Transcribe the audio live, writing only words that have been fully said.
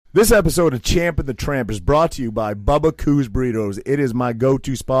This episode of Champ and the Tramp is brought to you by Bubba Coos Burritos. It is my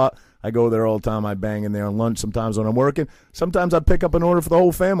go-to spot. I go there all the time. I bang in there on lunch sometimes when I'm working. Sometimes I pick up an order for the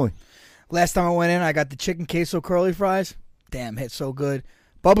whole family. Last time I went in, I got the chicken queso curly fries. Damn, hit so good.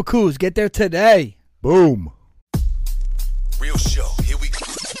 Bubba Coos, get there today. Boom. Real show, here we go.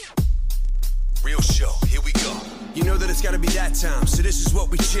 Real show, here we go. You know that it's gotta be that time, so this is what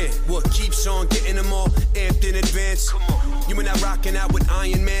we chant. What keeps on getting them all amped in advance? Come on. You and I rocking out with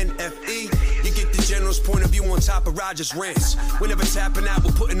Iron Man, F.E. You get the general's point of view on top of Roger's rants. We're never tapping out,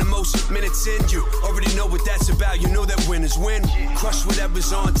 we're putting the most minutes in. You already know what that's about, you know that winners win. Crush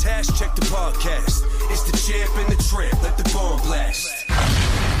whatever's on task, check the podcast. It's the Champ and the Tramp, let the bomb blast.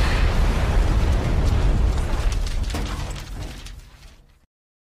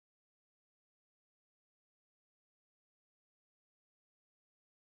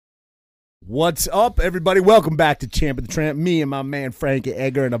 What's up, everybody? Welcome back to Champ and the Tramp. Me and my man Frankie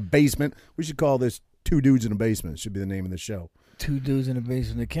Edgar in a basement. We should call this Two Dudes in a Basement. It should be the name of the show. Two dudes in a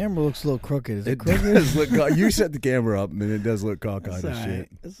basement. The camera looks a little crooked. Is it crooked? Does look, you set the camera up, and it does look cockeyed as shit.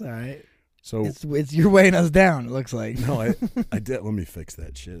 It's all right. So it's you're weighing us down, it looks like. No, I did. Let me fix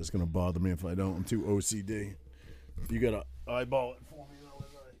that shit. It's going to bother me if I don't. I'm too OCD. You got to eyeball it for me. So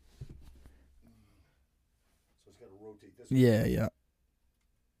it's got to rotate this way. Yeah.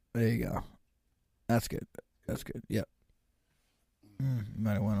 There you go. That's good. That's good. Yep. You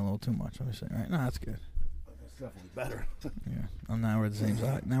might have went a little too much. Let me say. All right. No, that's good. That's definitely better. Yeah. Oh, now we're the same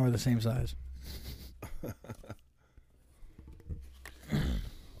size. Now we're the same size.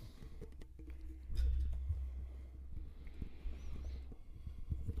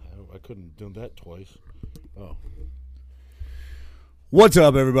 I couldn't do that twice. Oh. What's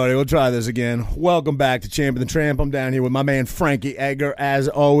up, everybody? We'll try this again. Welcome back to Champ and the Tramp. I'm down here with my man Frankie Edgar, as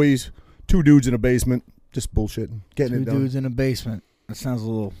always. Two dudes in a basement, just bullshitting, getting it done. Two dudes in a basement. That sounds a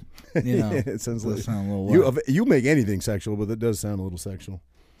little, it sounds like sound a little weird. You make anything sexual, but it does sound a little sexual.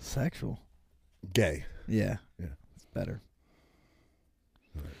 Sexual? Gay. Yeah. It's better.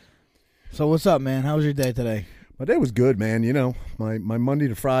 Right. So what's up, man? How was your day today? My day was good, man. You know, my Monday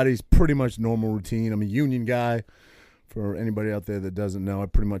to Friday is pretty much normal routine. I'm a union guy. For anybody out there that doesn't know, I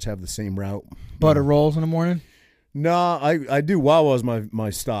pretty much have the same route. Butter rolls in the morning? No, I do Wawa's my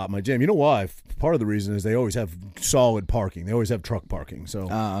stop, my jam. You know why? Part of the reason is they always have solid parking. They always have truck parking. So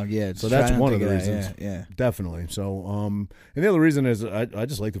yeah. So that's one of the reasons. Yeah. Definitely. So and the other reason is I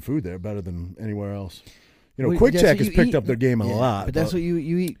just like the food there better than anywhere else. You know, well, Quick Check has picked up their game a lot. But that's what you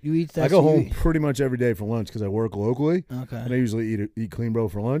eat. You eat that. I go home pretty much every day for lunch because I work locally. Okay. And I usually eat Clean Bro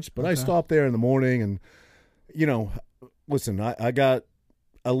for lunch. But I stop there in the morning and, you know, listen, I got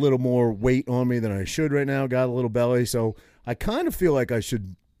a little more weight on me than I should right now. Got a little belly. So I kind of feel like I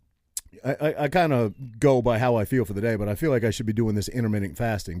should I kind of go by how I feel for the day, but I feel like I should be doing this intermittent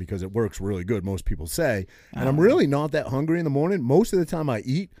fasting because it works really good, most people say. And I'm really not that hungry in the morning. Most of the time I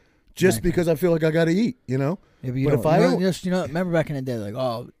eat just because I feel like I got to eat, you know? Yeah, but if I don't... Just, remember back in the day, like,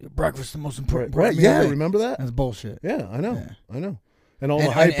 oh, breakfast is the most important part. Yeah, remember that? That's bullshit. Yeah, I know. Yeah. I know. And all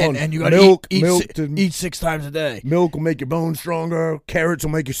the hype on and you gotta milk. Eat 6 times a day. Milk will make your bones stronger. Carrots will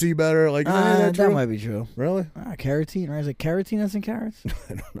make you see better. Like that might be true. Really? Carotene, right? Is it carotene that's in carrots?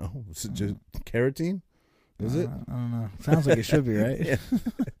 I don't know. Is it just carotene? Is it? I don't know. Sounds like it should be, right? Yeah.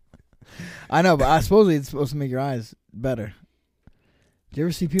 I know, but I suppose it's supposed to make your eyes better. Do you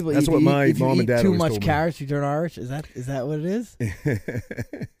ever see people That's what my if mom and dad too always much told me. carrots, you turn Irish? Is that what it is? Is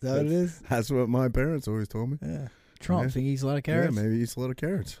that what it is? That's what my parents always told me. Yeah. Trump, think he eats a lot of carrots? Yeah, maybe he eats a lot of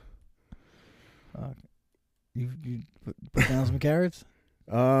carrots. You put down some carrots?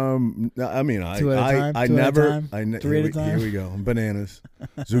 I mean, Two at a time? I Two never, at a time? Three at a time? Here we go. Bananas,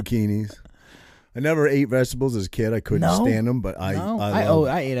 zucchinis. I never ate vegetables as a kid. I couldn't stand them, but I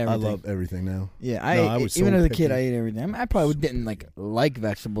ate everything. I love everything now. Yeah, I was even so as a picky. kid, I ate everything. I mean, I probably didn't like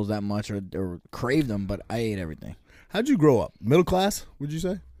vegetables that much or crave them, but I ate everything. How'd you grow up? Middle class? Would you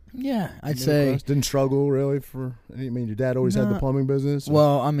say? Yeah, I'd say didn't struggle really for. I mean, your dad always had the plumbing business. Or?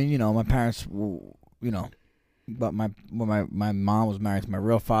 Well, I mean, my parents, but my mom was married to my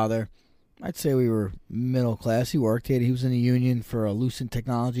real father. I'd say we were middle class. He worked. He was in the union for Lucent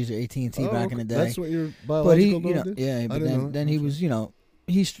Technologies or AT&T back in the day. That's what your biological dad did? Yeah. But then he was,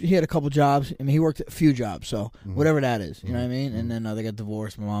 he had a couple jobs. I mean, he worked a few jobs. So whatever that is, you know what I mean. And then they got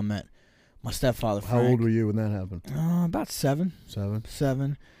divorced. My mom met my stepfather. Frank. How old were you when that happened? About 7. 7.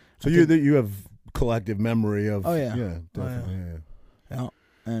 7. So you have collective memory of. Oh yeah. Yeah, definitely. Yeah.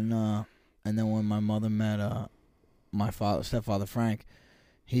 And then when my mother met my stepfather Frank,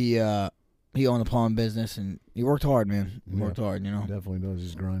 he owned a plumbing business and he worked hard, man. He worked hard, Definitely does.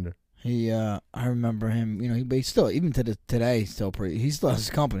 He's a grinder. I remember him. But he's still, even to today, he still has his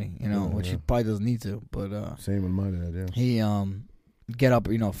company. Which he probably doesn't need to. But same with my dad. Yeah. He get up,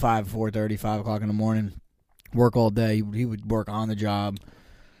 4:30, 5 o'clock in the morning, work all day. He would work on the job,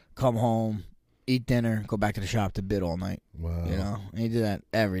 come home, eat dinner, go back to the shop to bid all night. Wow. And he did that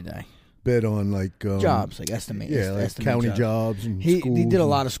every day. Bid on like jobs, like estimate. Yeah, like county jobs and he schools. He did a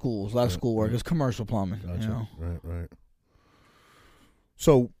lot of schools, a lot of school work. It was commercial plumbing. Gotcha. Right.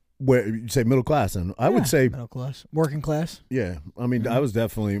 So where you say middle class, then I would say middle class, working class. Yeah, I mean, I was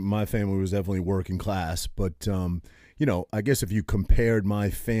definitely, my family was definitely working class, but I guess if you compared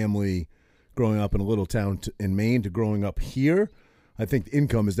my family growing up in a little town in Maine to growing up here, I think the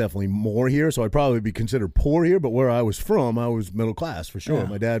income is definitely more here, so I'd probably be considered poor here, but where I was from, I was middle class for sure.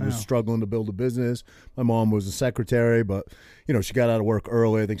 My dad was struggling to build a business. My mom was a secretary, but, she got out of work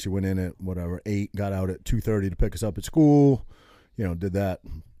early. I think she went in at, 8, got out at 2:30 to pick us up at school, did that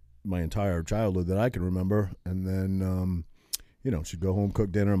my entire childhood that I can remember. And then, she'd go home,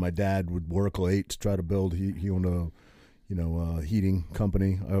 cook dinner. My dad would work late to try to build, he owned a, heating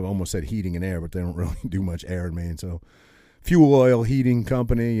company. I almost said heating and air, but they don't really do much air in Maine, so fuel oil heating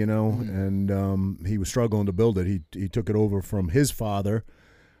company, and he was struggling to build it. He took it over from his father.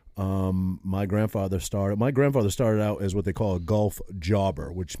 My grandfather started out as what they call a Gulf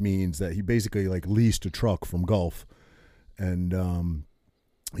jobber, which means that he basically leased a truck from Gulf, and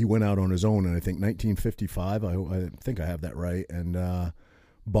he went out on his own in I think 1955. I think I have that right, and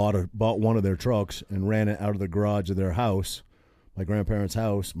bought one of their trucks and ran it out of the garage of their house. My grandparents'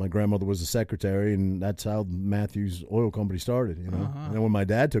 house. My grandmother was the secretary, and that's how Matthews Oil Company started, And then when my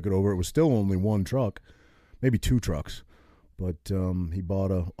dad took it over, it was still only one truck, maybe 2 trucks. But he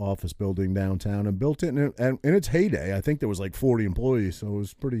bought an office building downtown and built it in its heyday. I think there was 40 employees, so it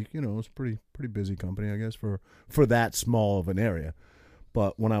was pretty, it was pretty busy company, I guess, for that small of an area.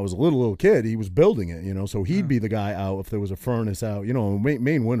 But when I was a little kid, he was building it, so he'd be the guy out if there was a furnace out.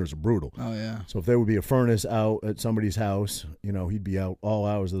 Maine winters are brutal. Oh, yeah. So if there would be a furnace out at somebody's house, he'd be out all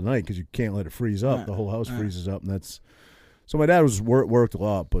hours of the night because you can't let it freeze up. Right. The whole house freezes up, and that's – so my dad worked a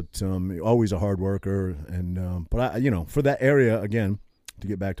lot, but always a hard worker. And but for that area, again, to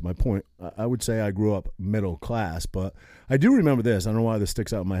get back to my point, I would say I grew up middle class. But I do remember this. I don't know why this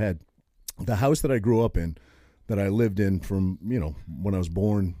sticks out in my head. The house that I grew up in, that I lived in from, when I was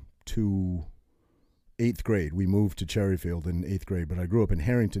born to 8th grade. We moved to Cherryfield in 8th grade, but I grew up in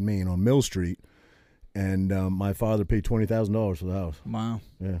Harrington, Maine on Mill Street, and my father paid $20,000 for the house. Wow.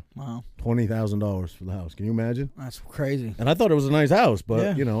 Yeah. Wow. $20,000 for the house. Can you imagine? That's crazy. And I thought it was a nice house,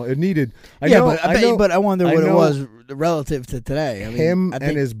 but, it needed... but I wonder what it was relative to today. I mean,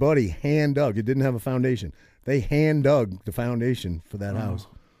 and his buddy hand-dug. It didn't have a foundation. They hand-dug the foundation for that house.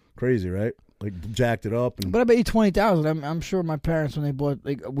 Crazy, right? Jacked it up, but I bet you $20,000. I'm sure my parents, when they bought,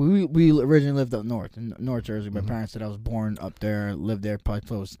 we originally lived up north in North Jersey. My parents said I was born up there, lived there probably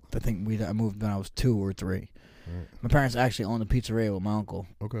close. I think I moved when I was 2 or 3. Right. My parents actually owned a pizzeria with my uncle.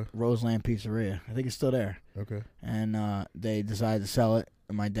 Okay. Roseland Pizzeria. I think it's still there. Okay. And they decided to sell it,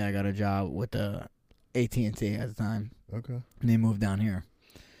 and my dad got a job with the AT&T at the time. Okay. And they moved down here.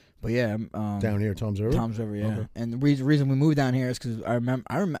 But yeah, down here, Tom's River. Tom's River, yeah. Okay. And the reason we moved down here is because I don't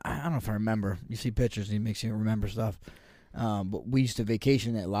know if I remember. You see pictures, and it makes you remember stuff. But we used to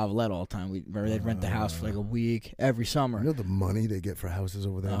vacation at Lavalette all the time. They'd rent the house for a week every summer. You know the money they get for houses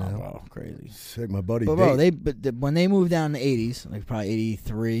over there now? Bro, crazy. Sick, my buddy. But when they moved down in the 80s, probably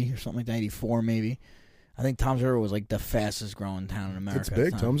 83 or something like that, 84 maybe. I think Tom's River was the fastest growing town in America. It's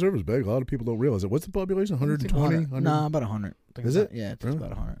big. Tom's River's big. A lot of people don't realize it. What's the population? 120? No, about 100. Is it? Yeah, it's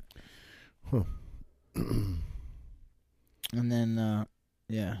about 100. Huh. And then,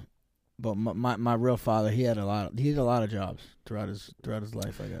 but my real father, he had a lot of jobs throughout his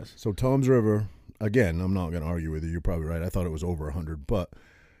life, I guess. So Tom's River, again, I'm not going to argue with you. You're probably right. I thought it was over 100, but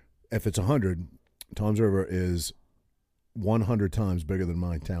if it's 100, Tom's River is 100 times bigger than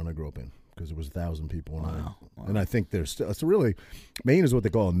my town I grew up in because it was 1,000 people. Wow. And I think there's still, it's really, Maine is what they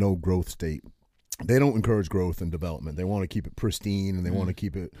call a no growth state. They don't encourage growth and development. They want to keep it pristine and they want to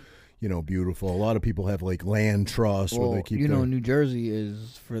keep it, beautiful. A lot of people have land trusts where they keep New Jersey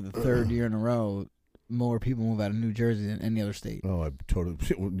is, for the 3rd year in a row, more people move out of New Jersey than any other state. Oh, I totally.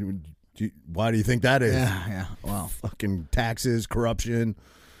 Why do you think that is? Yeah. Wow. Fucking taxes, corruption,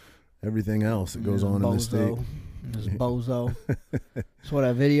 everything else that goes on in this state. There's bozo. Saw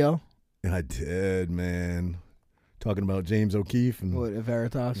that video? I did, man. Talking about James O'Keefe and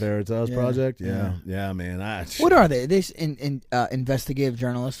Veritas Project. Yeah, man. What are they? They investigative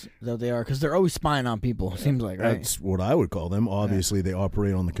journalists? Is that what they are? Because they're always spying on people. It seems like, right? That's what I would call them. Obviously, they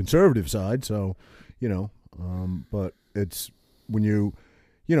operate on the conservative side, so but it's when you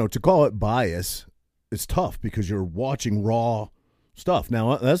to call it bias is tough because you're watching raw stuff.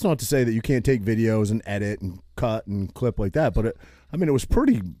 Now, that's not to say that you can't take videos and edit and cut and clip like that, but it was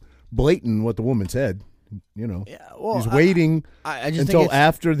pretty blatant what the woman said. He's waiting until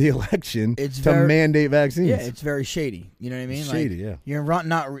after the election to mandate vaccines. Yeah, it's very shady. You know what I mean? It's shady, yeah. You're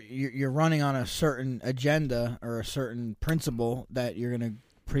running on a certain agenda or a certain principle that you're going to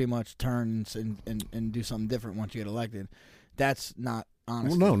pretty much turn and do something different once you get elected. That's not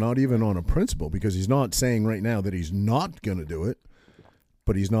honest. Well, no, not even on a principle, because he's not saying right now that he's not going to do it,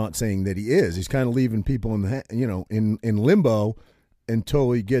 but he's not saying that he is. He's kind of leaving people in limbo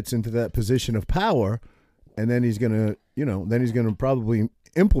until he gets into that position of power. And then he's gonna probably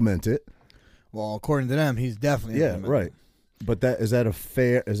implement it. Well, according to them, he's definitely right. But is that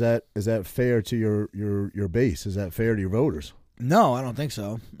fair to your base? Is that fair to your voters? No, I don't think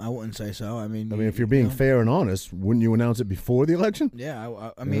so. I wouldn't say so. I mean, if you're being fair and honest, wouldn't you announce it before the election?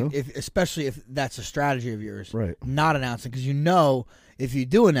 Yeah, I mean, especially if that's a strategy of yours, right? Not announcing, because if you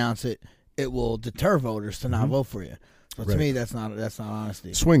do announce it, it will deter voters to not vote for you. So to me, that's not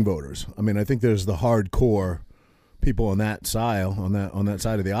honesty. Swing voters. I mean, I think there's the hardcore people on that side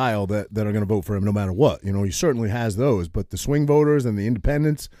of the aisle that are going to vote for him no matter what. He certainly has those, but the swing voters and the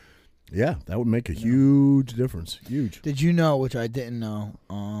independents, yeah, that would make a huge difference. Huge. Did you know, which I didn't know,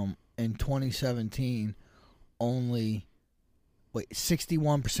 in 2017, only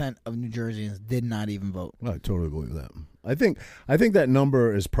 61% of New Jerseyans did not even vote. I totally believe that. I think that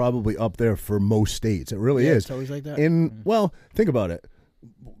number is probably up there for most states. It really is. It's always like that. Well, think about it.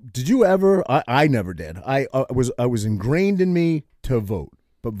 Did you ever? I never did. I was ingrained in me to vote,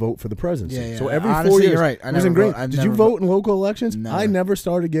 but vote for the presidency. Yeah. So every Honestly, 4 years, you're right. I was ingrained. Did you vote in local elections? Never. I never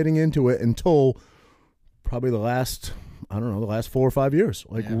started getting into it until probably the last 4 or 5 years.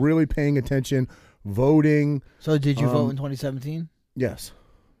 Really paying attention, voting. So did you vote in 2017? Yes.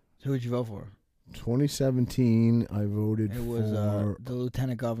 So who did you vote for? 2017, I voted for... It was the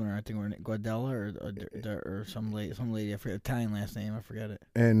lieutenant governor, I think, or Guardella, or some lady, I forget, Italian last name, I forget it.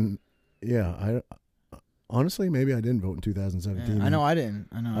 And, yeah, honestly, maybe I didn't vote in 2017. Yeah, I know I didn't.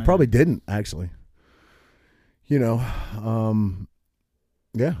 I probably didn't, actually. Yeah,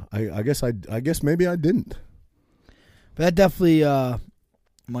 I guess maybe I didn't. But that definitely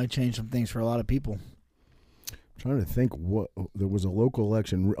might change some things for a lot of people. Trying to think there was a local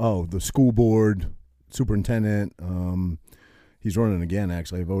election. Oh, the school board superintendent. He's running again.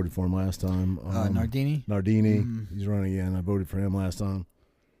 Actually, I voted for him last time. Nardini. Mm-hmm. He's running again. I voted for him last time.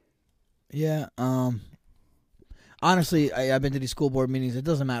 Yeah. Honestly, I've been to these school board meetings. It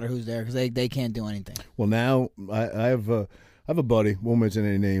doesn't matter who's there because they can't do anything. Well, now I have a buddy. Won't mention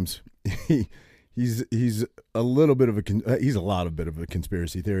any names. He's a little bit of a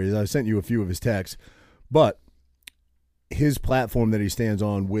conspiracy theory. I sent you a few of his texts, but his platform that he stands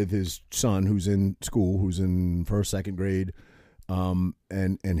on with his son, who's in school, who's in first, second grade, and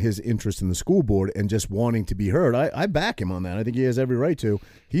his interest in the school board and just wanting to be heard, I back him on that. I think he has every right to.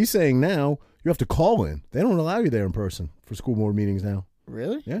 He's saying now you have to call in. They don't allow you there in person for school board meetings now.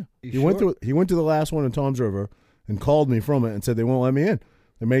 Really? Yeah. He went to the last one in Toms River and called me from it and said they won't let me in.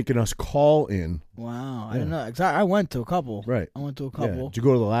 They're making us call in. Wow. I didn't know. I went to a couple. Right. I went to a couple. Yeah. Did you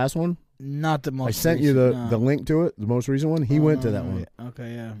go to the last one? Not the most I sent recent, you the link to it, the most recent one. He went to that one.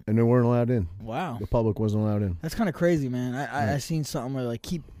 Okay, yeah. And they weren't allowed in. Wow. The public wasn't allowed in. That's kind of crazy, man. I seen something where,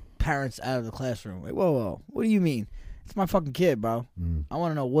 keep parents out of the classroom. Like, whoa. What do you mean? It's my fucking kid, bro. Mm. I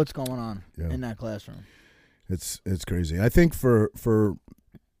want to know what's going on in that classroom. It's crazy. I think for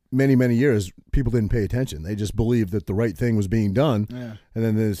many, many years, people didn't pay attention. They just believed that the right thing was being done. Yeah. And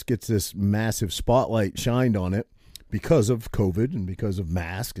then this gets this massive spotlight shined on it because of COVID and because of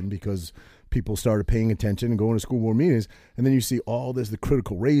masks and because people started paying attention and going to school board meetings. And then you see all this, the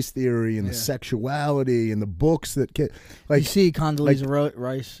critical race theory and the sexuality and the books that you see Condoleezza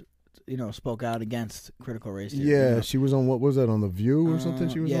Rice, spoke out against critical race theory. Yeah, she was on, what was that, on The View or something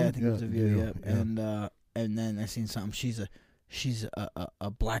she was on? I think it was The View, yeah. And then I seen something, she's a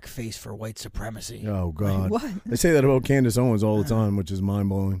black face for white supremacy. Oh, God. Like, what? They say that about Candace Owens all the time, which is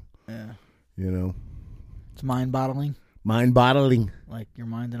mind-blowing. Yeah. It's mind-boggling. Mind-boggling. Like your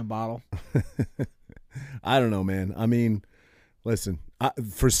mind in a bottle. I don't know, man. I mean, listen,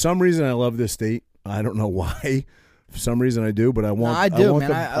 for some reason I love this state. I don't know why. For some reason I do, but I want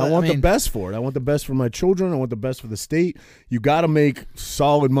the best for it. I want the best for my children. I want the best for the state. You got to make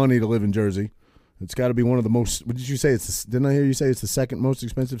solid money to live in Jersey. It's got to be one of the most. What did you say? Didn't I hear you say it's the second most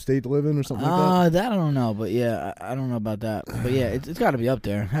expensive state to live in, or something like that? That I don't know, but yeah, I don't know about that. But yeah, it's got to be up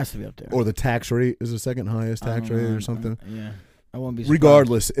there. It has to be up there. Or the tax rate is the second highest tax rate, or something. Yeah, I won't be surprised.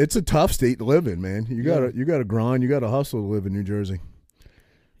 Regardless, it's a tough state to live in, man. You gotta grind. You gotta hustle to live in New Jersey.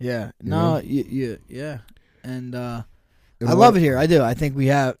 Yeah. You No, know? yeah. And I love it here. I do. I think we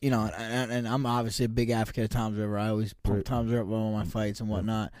have, and I'm obviously a big advocate of Tom's River. I always pump Tom's River on my fights and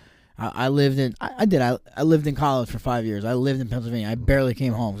whatnot. I lived in I lived in college for 5 years. I lived in Pennsylvania. I barely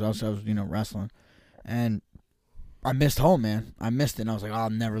came home because I was wrestling, and I missed home, man. I missed it. And I was like, I'll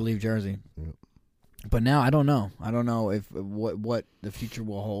never leave Jersey. Yep. But now I don't know. I don't know if what the future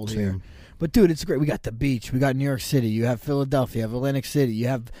will hold here. But dude, it's great. We got the beach. We got New York City. You have Philadelphia. You have Atlantic City. You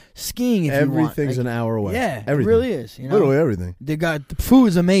have skiing if you want. Everything's an hour away. Yeah, everything. It really is. Literally everything. They got the food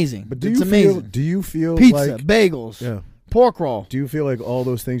is amazing. But it's amazing. Do you feel pizza, like bagels, pork roll? Do you feel like all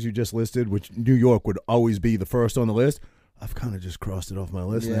those things you just listed, which New York would always be the first on the list? I've kind of just crossed it off my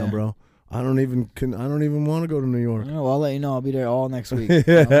list now, bro. I don't even want to go to New York. No, I'll let you know. I'll be there all next week. I'll be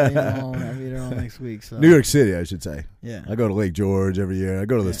there all next week. So. New York City, I should say. Yeah. I go to Lake George every year. I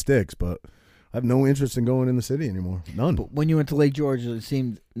go to the Sticks, but I have no interest in going in the city anymore. None. But when you went to Lake George, it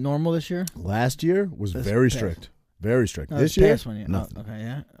seemed normal this year? Last year was very strict. Very strict. No, this year, nothing. Oh, okay,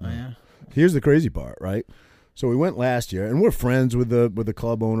 yeah. Oh, yeah. Here's the crazy part, right? So we went last year, and we're friends with the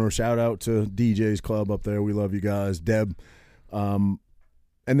club owner. Shout out to DJ's Club up there. We love you guys. Deb.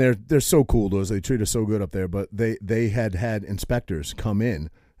 And they're so cool to us. They treat us so good up there. But they had inspectors come in,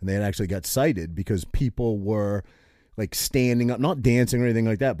 and they had actually got cited because people were like standing up, not dancing or anything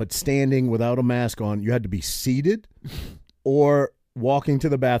like that, but standing without a mask on. You had to be seated or walking to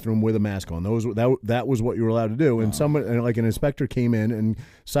the bathroom with a mask on. That was what you were allowed to do. And an inspector came in and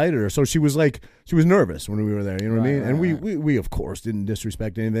cited her. So she was nervous when we were there. You know what I mean? And we of course didn't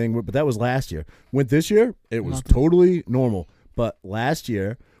disrespect anything, but that was last year. Went this year, it was totally normal. But last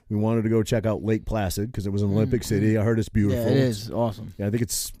year, we wanted to go check out Lake Placid because it was in Olympic City. I heard it's beautiful. Yeah, it is awesome. Yeah, I think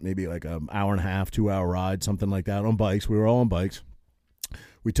it's maybe like an hour and a half, 2 hour ride, something like that on bikes. We were all on bikes.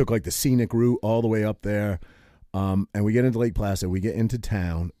 We took like the scenic route all the way up there, and we get into Lake Placid. We get into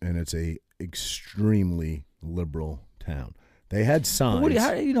town, and it's a extremely liberal town. They had signs.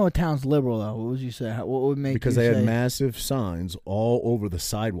 How do you know a town's liberal, though? What would you say? What would make because you they say? had massive signs all over the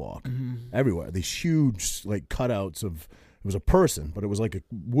sidewalk, everywhere. These huge like cutouts of. It was a person, but it was like a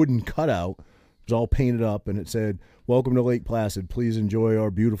wooden cutout. It was all painted up, and it said, "Welcome to Lake Placid. Please enjoy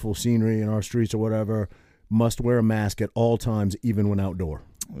our beautiful scenery and our streets or whatever. Must wear a mask at all times, even when outdoor."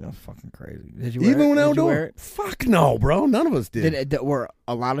 Well, that's fucking crazy. Did you even wear when it? outdoor? Did you wear it? Fuck no, bro. None of us did. Were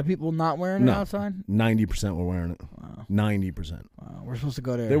a lot of people not wearing it outside? 90% were wearing it. Wow. 90%. Wow. We're supposed to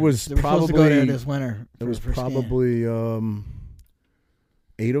go there. We're supposed to go there this winter. There was probably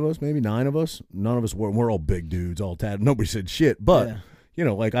 8 of us, maybe 9 of us. None of us were. We're all big dudes, all tatted. Nobody said shit. But, I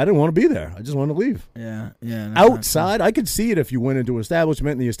didn't want to be there. I just wanted to leave. Yeah. Outside, I could see it if you went into an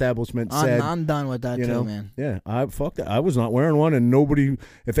establishment and the establishment said. I'm done with that too, man. Yeah, fuck that. I was not wearing one, and nobody,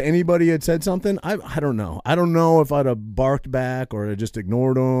 if anybody had said something, I don't know. I don't know if I'd have barked back or just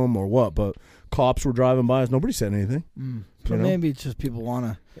ignored them or what, but cops were driving by us. Nobody said anything. So maybe it's just people want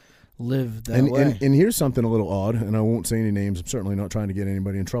to live that way. And here's something a little odd, and I won't say any names. I'm certainly not trying to get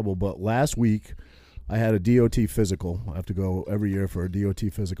anybody in trouble, but last week I had a DOT physical. I have to go every year for a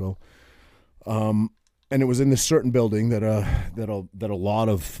DOT physical, and it was in this certain building that a lot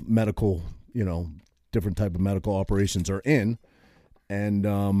of medical, different type of medical operations are in. And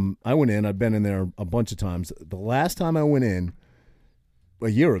I went in. I've been in there a bunch of times. The last time I went in, a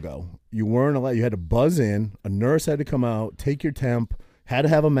year ago, you weren't allowed. You had to buzz in. A nurse had to come out, take your temp. Had to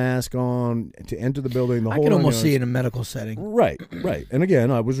have a mask on to enter the building. I can almost see it in a medical setting. Right. And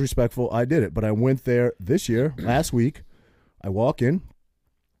again, I was respectful. I did it. But I went there this year, last week. I walked in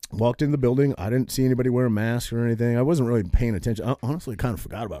the building. I didn't see anybody wearing masks or anything. I wasn't really paying attention. I honestly kind of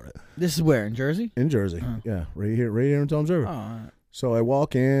forgot about it. This is where? In Jersey? In Jersey. Yeah. Right here in Tom's River. Oh, all right. So I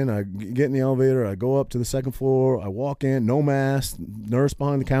walk in, I get in the elevator, I go up to the second floor, I walk in, no mask, nurse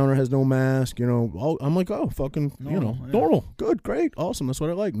behind the counter has no mask, I'm like, oh, fucking, normal, good, great, awesome, that's what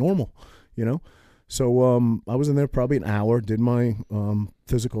I like, normal, So I was in there probably an hour, did my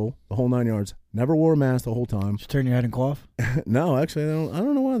physical, the whole 9 yards, never wore a mask the whole time. Just turn your head and cough? No, actually, I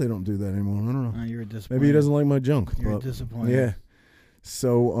don't know why they don't do that anymore, I don't know. You're disappointed. Maybe he doesn't like my junk. You're disappointed. Yeah.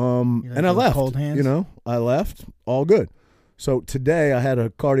 So, like and I left, cold hands? I left, all good. So today I had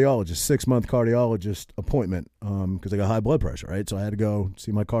a cardiologist, 6-month cardiologist appointment because I got high blood pressure, right? So I had to go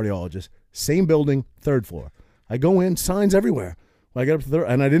see my cardiologist. Same building, 3rd floor. I go in, signs everywhere. When I get up to the 3rd,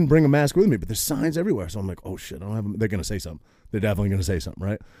 and I didn't bring a mask with me, but there's signs everywhere. So I'm like, oh shit, I don't have them. They're going to say something. They're definitely going to say something,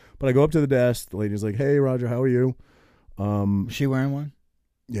 right? But I go up to the desk. The lady's like, hey, Roger, how are you? Was she wearing one?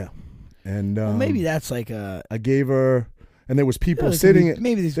 Yeah. And maybe that's like a... I gave her... And there was people sitting.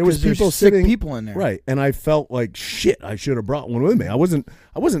 Maybe there was people sick sitting. People in there, right? And I felt like shit. I should have brought one with me.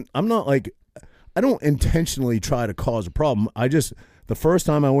 I'm not like. I don't intentionally try to cause a problem. The first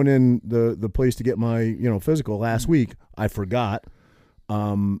time I went in the place to get my physical last week, I forgot.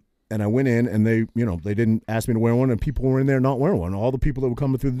 And I went in, and they didn't ask me to wear one, and people were in there not wearing one. All the people that were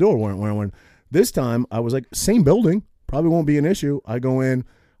coming through the door weren't wearing one. This time, I was like, same building, probably won't be an issue. I go in,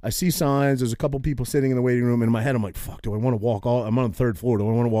 I see signs. There's a couple people sitting in the waiting room, and in my head, I'm like, fuck, do I want to walk I'm on the 3rd floor. Do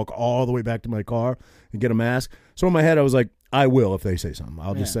I want to walk all the way back to my car and get a mask? So in my head, I was like, I will if they say something.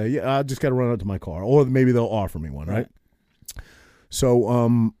 I'll just say, yeah, I just got to run out to my car, or maybe they'll offer me one, right?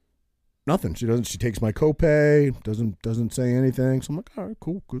 So, nothing. She takes my copay. Doesn't say anything. So I'm like, all right,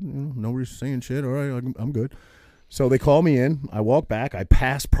 cool, good. Nobody's saying shit. All right, I'm good. So they call me in. I walk back. I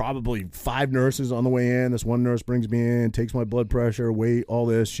pass probably 5 nurses on the way in. This one nurse brings me in, takes my blood pressure, weight, all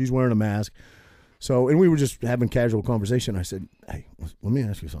this. She's wearing a mask. So, and we were just having casual conversation. I said, hey, let me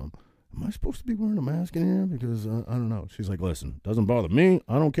ask you something. Am I supposed to be wearing a mask in here? Because I don't know. She's like, listen, doesn't bother me.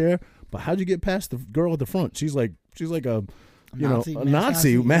 I don't care. But how'd you get past the girl at the front? She's like a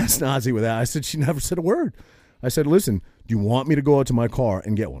mask Nazi with that. I said, she never said a word. I said, listen, do you want me to go out to my car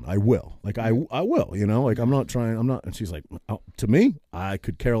and get one? I will. Like, I will, like, I'm not. And she's like, oh, to me, I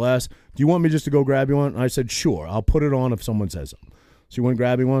could care less. Do you want me just to go grab you one? And I said, sure. I'll put it on if someone says something. She went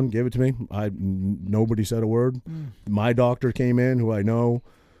grabbing one, gave it to me. Nobody said a word. My doctor came in, who I know,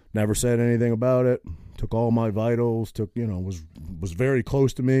 never said anything about it. Took all my vitals, was very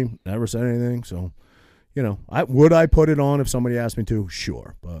close to me, never said anything. So, would I put it on if somebody asked me to?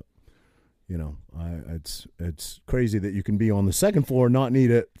 Sure, but it's crazy that you can be on the 2nd floor, not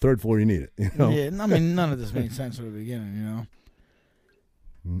need it, 3rd floor you need it. Yeah, I mean, none of this made sense from the beginning.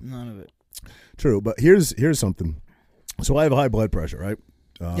 None of it. True, but here's something. So I have high blood pressure, right?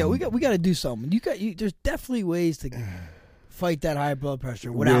 Yeah, we got to do something. There's definitely ways to fight that high blood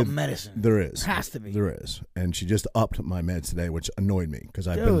pressure without medicine. There is. Has to be. There is. And she just upped my meds today, which annoyed me because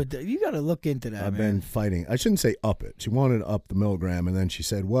you got to look into that. I've been fighting. I shouldn't say up it. She wanted to up the milligram, and then she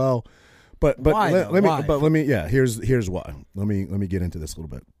said, "Well, but why, let me here's why. Let me get into this a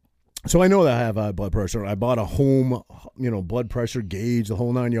little bit." So I know that I have high blood pressure. I bought a home, blood pressure gauge, the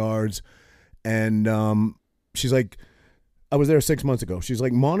whole 9 yards, and she's like, I was there 6 months ago. She's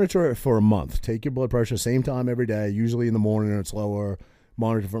like, monitor it for a month. Take your blood pressure same time every day. Usually in the morning it's lower.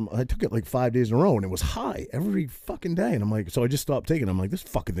 Monitor I took it like 5 days in a row, and it was high every fucking day. And I'm like, so I just stopped taking it. I'm like, this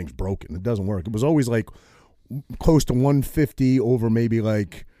fucking thing's broken. It doesn't work. It was always like close to 150 over maybe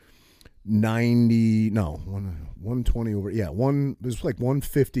like 120 over. Yeah, it was like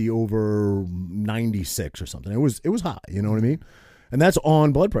 150 over 96 or something. It was high. You know what I mean? And that's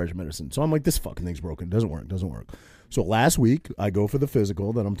on blood pressure medicine. So I'm like, this fucking thing's broken. It doesn't work. So last week, I go for the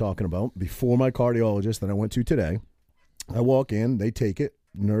physical that I'm talking about before my cardiologist that I went to today. I walk in. They take it.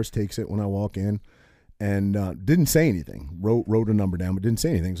 Nurse takes it when I walk in and didn't say anything. Wrote a number down, but didn't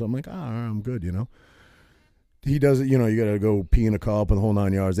say anything. So I'm like, I'm good, He does it, you got to go pee in a cup and the whole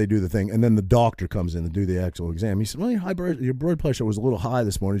 9 yards. They do the thing. And then the doctor comes in to do the actual exam. He said, well, your blood pressure was a little high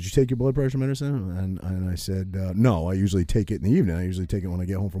this morning. Did you take your blood pressure medicine? And I said, no, I usually take it in the evening. I usually take it when I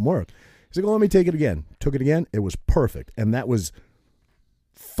get home from work. He's like, well, let me take it again. Took it again. It was perfect. And that was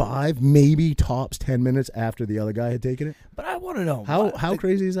 5, maybe tops 10 minutes after the other guy had taken it. But I want to know. How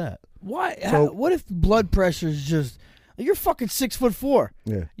crazy is that? Why? What if blood pressure is just... You're fucking 6'4".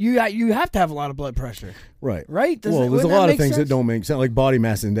 Yeah, you have to have a lot of blood pressure, right? There's a lot of things that don't make sense. Like body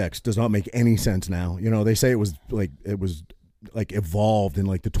mass index does not make any sense now. They say it was evolved in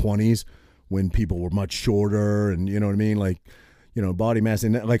like the 20s when people were much shorter, and you know what I mean. Like, body mass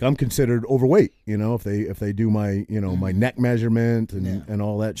index. Like I'm considered overweight. If they do my my neck measurement and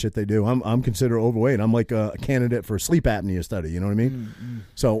all that shit they do, I'm considered overweight. I'm like a candidate for a sleep apnea study. You know what I mean?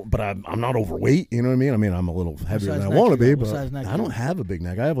 So, but I'm not overweight. You know what I mean? I mean I'm a little heavier than I want to be, but I don't have a big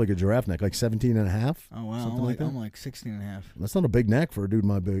neck. I have like a giraffe neck, like 17 and a half. Oh wow, something like that. I'm like 16 and a half. That's not a big neck for a dude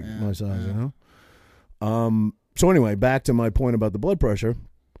my size. So anyway, back to my point about the blood pressure.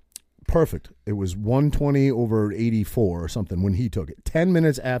 Perfect. It was 120 over 84 or something when he took it. 10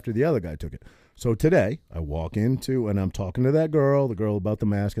 minutes after the other guy took it. So today, I walk into, and I'm talking to that girl, the girl about the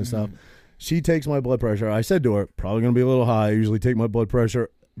mask and stuff. She takes my blood pressure. I said to her, probably going to be a little high. I usually take my blood pressure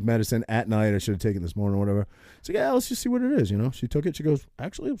medicine at night. I should have taken it this morning or whatever. She's like, yeah, let's just see what it is. She took it. She goes,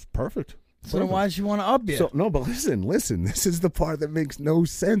 actually, it was perfect. So then why does she want to up you? So, no, but listen. This is the part that makes no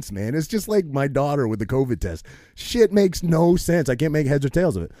sense, man. It's just like my daughter with the COVID test. Shit makes no sense. I can't make heads or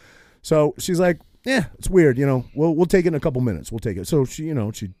tails of it. So she's like, yeah, it's weird. We'll take it in a couple minutes. We'll take it. So she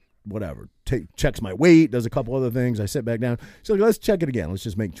whatever, checks my weight, does a couple other things. I sit back down. She's like, let's check it again. Let's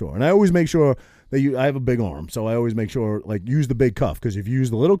just make sure. And I always make sure that I have a big arm. So I always make sure, like, use the big cuff. Because if you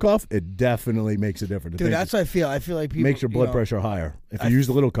use the little cuff, it definitely makes a difference. Dude, that's what I feel. I feel like people... Makes your blood pressure higher. If you use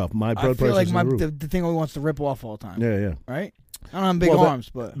the little cuff, my blood pressure is like the thing only wants to rip off all the time. Yeah. Right? I don't have big arms,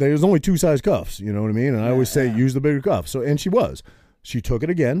 but there's only 2 size cuffs. You know what I mean? And I always say use the bigger cuff. So, and she was. She took it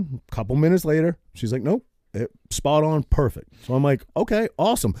again. A couple minutes later, she's like, nope. Spot on, perfect. So I'm like, okay,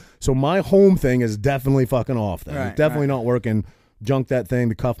 awesome. So my home thing is definitely fucking off then. It's definitely not working. Junk that thing.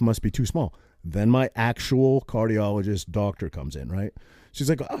 The cuff must be too small. Then my actual cardiologist doctor comes in, right? She's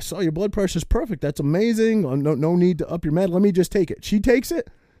like, I saw your blood pressure's perfect. That's amazing. No need to up your med. Let me just take it. She takes it.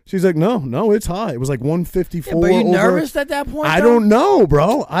 She's like, no, it's high. It was like 154. Yeah, but you nervous at that point? I don't know,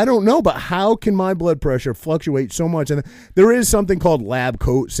 bro. I don't know. But how can my blood pressure fluctuate so much? And there is something called lab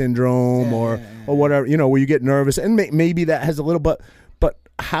coat syndrome or whatever, where you get nervous. And maybe that has a little, but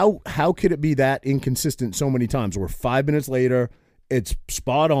how could it be that inconsistent so many times where 5 minutes later, it's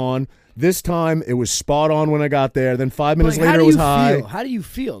spot on. This time, it was spot on when I got there. Then 5 minutes later, it was high. How do you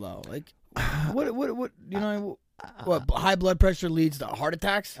feel, though? Like, what, high blood pressure leads to heart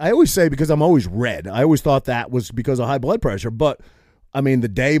attacks? I always say because I'm always red. I always thought that was because of high blood pressure. But, I mean, the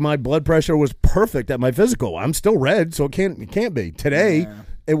day my blood pressure was perfect at my physical, I'm still red, so it can't be. Today,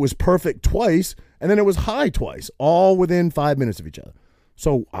 it was perfect twice, and then it was high twice, all within 5 minutes of each other.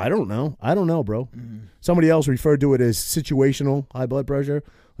 So, I don't know. Bro. Mm-hmm. Somebody else referred to it as situational high blood pressure.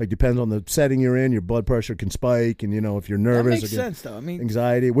 Like, depends on the setting you're in, your blood pressure can spike, and, if you're nervous. That makes sense, though. I mean,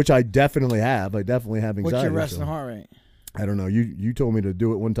 anxiety, which I definitely have. I definitely have anxiety. What's your resting heart rate? I don't know. You told me to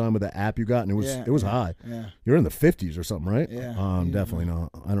do it one time with the app you got, and it was high. Yeah. You're in the 50s or something, right? Yeah. Definitely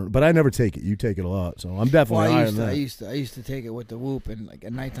not. I don't. But I never take it. You take it a lot, so I'm definitely higher than that. I used to take it with the Whoop, and like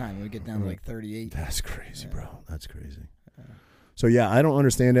at nighttime it would get down to like 38. That's crazy, bro. That's crazy. So, yeah, I don't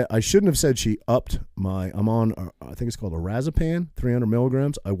understand it. I shouldn't have said she upped I'm on, I think it's called Orazepam, 300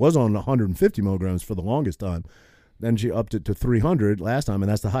 milligrams. I was on 150 milligrams for the longest time. Then she upped it to 300 last time,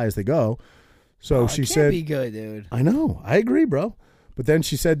 and that's the highest they go. So she said. Be good, dude. I know. I agree, bro. But then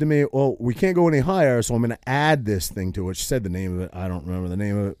she said to me, well, we can't go any higher, so I'm going to add this thing to it. She said the name of it. I don't remember the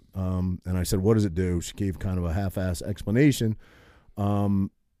name of it. And I said, what does it do? She gave kind of a half-ass explanation.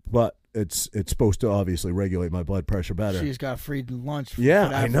 But it's supposed to obviously regulate my blood pressure better. She's got free lunch. Yeah,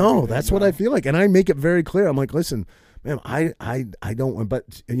 I know. That's what I feel like. And I make it very clear. I'm like, listen, man, I don't,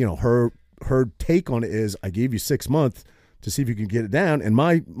 but, her take on it is I gave you 6 months to see if you can get it down. And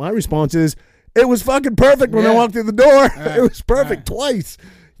my response is, it was fucking perfect when I walked through the door. It was perfect twice.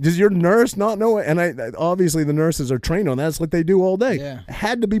 Does your nurse not know it? And obviously the nurses are trained on that. That's what they do all day. Yeah. It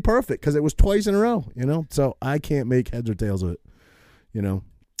had to be perfect because it was twice in a row, So I can't make heads or tails of it,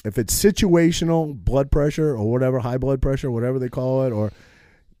 If it's situational blood pressure or whatever, high blood pressure, whatever they call it, or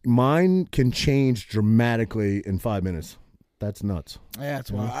mine can change dramatically in 5 minutes. That's nuts. Yeah,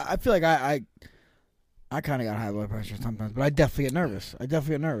 that's why I feel like I kind of got high blood pressure sometimes, but I definitely get nervous.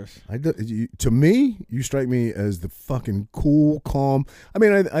 To me, you strike me as the fucking cool, calm. I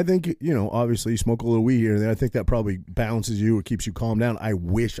mean, I think, obviously you smoke a little weed here and there. I think that probably balances you. It keeps you calm down. I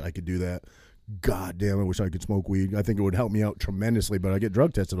wish I could do that. God damn, I wish I could smoke weed. I think it would help me out tremendously, but I get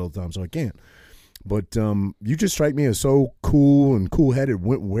drug tested all the time, so I can't. But you just strike me as so cool and cool-headed.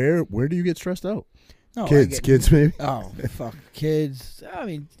 Where do you get stressed out? No, kids maybe? Oh, fuck. Kids. I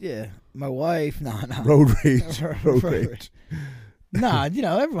mean, yeah. My wife. No. Road rage. Road rage. Nah,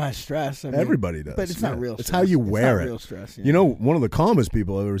 everyone has stress. I mean, everybody does. But it's not real stress. It's how you wear it. Real stress. One of the calmest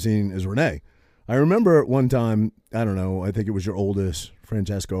people I've ever seen is Renee. I remember one time, I don't know, I think it was your oldest,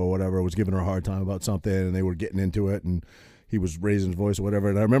 Francesco or whatever, was giving her a hard time about something, and they were getting into it, and he was raising his voice or whatever.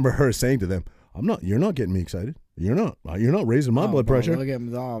 And I remember her saying to them, you're not getting me excited. You're not raising my blood pressure. Look at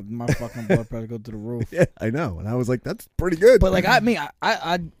me, my fucking blood pressure go through the roof. Yeah, I know. And I was like, that's pretty good. But like, I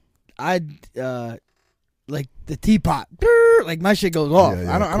like the teapot, like my shit goes off.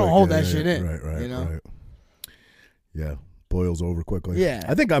 Yeah, I don't hold that shit in. Right. Right. Yeah. Boils over quickly. Yeah.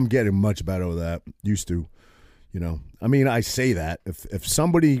 I think I'm getting much better with that. Used to, I mean, I say that if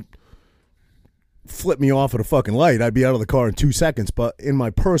somebody flipped me off at a fucking light, I'd be out of the car in 2 seconds. But in my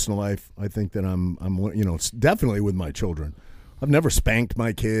personal life, I think that I'm it's definitely with my children. I've never spanked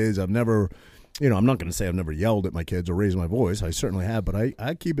my kids. I've never, I'm not going to say I've never yelled at my kids or raised my voice. I certainly have, but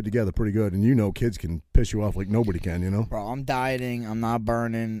I keep it together pretty good. And kids can piss you off like nobody can, Bro, I'm dieting. I'm not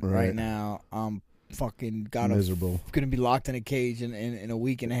burning right now. I'm fucking miserable. Gonna be locked in a cage in a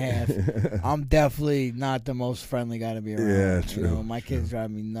week and a half. I'm definitely not the most friendly guy to be around. Yeah, true. My kids drive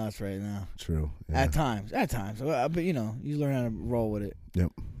me nuts right now. True. Yeah. At times. But you learn how to roll with it.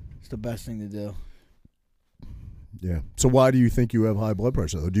 Yep. It's the best thing to do. Yeah. So why do you think you have high blood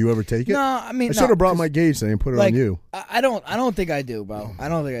pressure, though? Do you ever take it? No, I mean, I should have brought my gauge thing and put it on you. I don't think I do, bro. I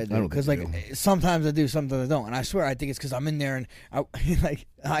don't think I do. Because sometimes I do, sometimes I don't. And I swear I think it's because I'm in there and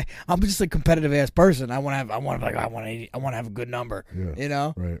I'm just a competitive ass person. I want to have a good number.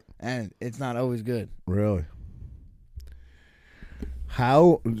 Yeah. Right. And it's not always good. Really?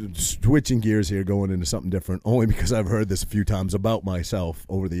 How, switching gears here, going into something different, only because I've heard this a few times about myself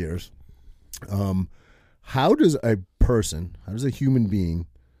over the years. How does a human being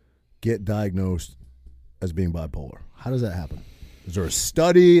get diagnosed as being bipolar? How does that happen? Is there a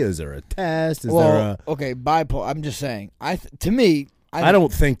study? Is there a test? Okay, bipolar. I'm just saying. To me, I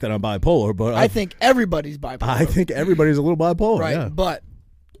don't think that I'm bipolar, but I think everybody's bipolar. I think everybody's a little bipolar, right? Yeah. But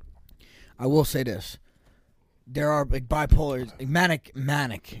I will say this: there are like bipolar, like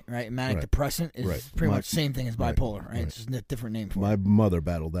manic, right? Manic depressant is pretty much the same thing as bipolar, right? It's just a different name for it. My mother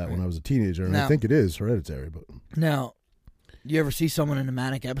battled that when I was a teenager, and I think it is hereditary. But now, you ever see someone in a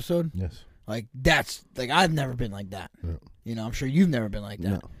manic episode? Yes. Like that's like I've never been like that. Yeah. You know, I'm sure you've never been like that.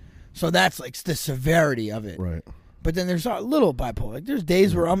 No. So that's like the severity of it. Right. But then there's a little bipolar. Like there's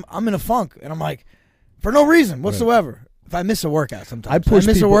days where I'm in a funk and I'm like, for no reason whatsoever. If I miss a workout, sometimes if I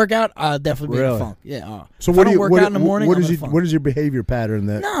miss a workout, I'll definitely be in a funk. Yeah. So if what I do you work out in the morning? What is your behavior pattern?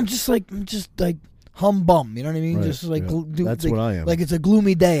 That I'm just like hum bum. You know what I mean? Right. Just like that's what I am. Like it's a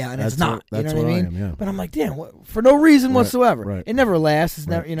gloomy day and it's not. You know what I mean? I am, yeah. But I'm like, damn, for no reason whatsoever. Right. It never lasts. It's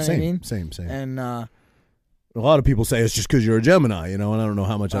never. You know what I mean? Same. And a lot of people say it's just because you're a Gemini, you know, and I don't know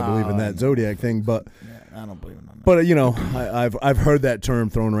how much I believe in that zodiac thing, but I don't believe in that. But you know, I've heard that term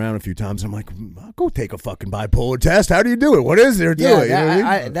thrown around a few times. I'm like, go take a fucking bipolar test. How do you do it? What is there to it? You know what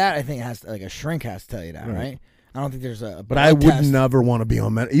I mean? I think has to, like a shrink has to tell you that, right? I don't think there's a. But I would never want to be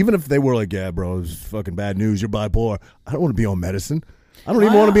on medicine, even if they were like, yeah, bro, it's fucking bad news. You're bipolar. I don't want to be on medicine. I don't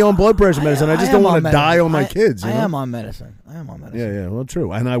even want to be on blood pressure medicine. I just don't want to die on my kids. I am on medicine. Yeah. Well,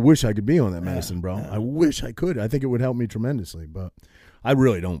 true. And I wish I could be on that medicine, bro. I wish I could. I think it would help me tremendously. But I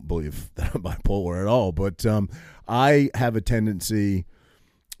really don't believe that I'm bipolar at all. But I have a tendency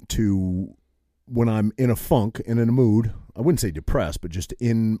to, when I'm in a funk and in a mood, I wouldn't say depressed, but just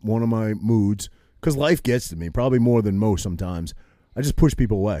in one of my moods, because life gets to me, probably more than most sometimes. I just push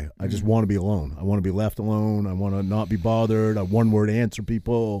people away. I just want to be alone. I want to be left alone. I want to not be bothered. I one-word answer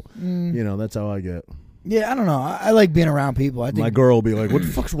people. You know, that's how I get. Yeah, I don't know. I like being around people. I think my girl will be like, "What the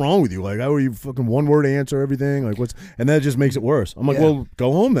fuck's wrong with you? Like, how are you fucking one-word answer everything? Like, what's?" And that just makes it worse. I'm like, "Well,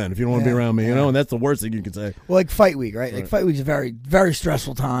 go home then if you don't want to be around me." You know, and that's the worst thing you can say. Well, like fight week, right? Like fight week's a very, very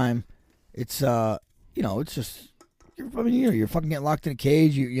stressful time. It's you know, it's just. You're fucking getting locked in a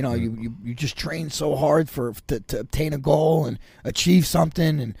cage. You just train so hard to obtain a goal and achieve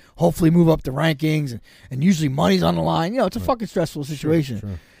something and hopefully move up the rankings and usually money's on the line. You know, it's a fucking stressful situation.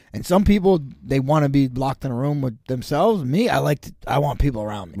 Sure. And some people, they want to be locked in a room with themselves. Me, I want people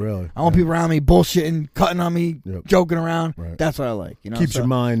around me. Really? I want people around me bullshitting, cutting on me, joking around. Right. That's what I like. You know, keeps your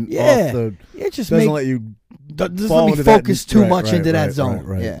mind off the. It just doesn't let you. Doesn't let me focus too much into that zone.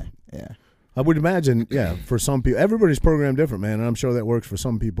 Right. Yeah. I would imagine, for some people, everybody's programmed different, man, and I'm sure that works for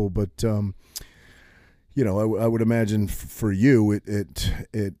some people. But, you know, I would imagine for you,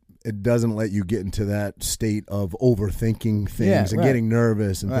 it doesn't let you get into that state of overthinking things and getting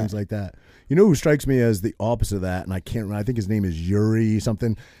nervous and things like that. You know who strikes me as the opposite of that, and I can't remember. I think his name is Yuri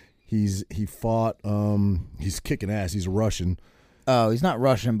something. He fought. He's kicking ass. He's a Russian. Oh, he's not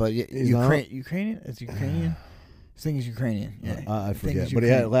Russian, but Ukrainian. It's Ukrainian. I think he's Ukrainian. Yeah, I forget. But he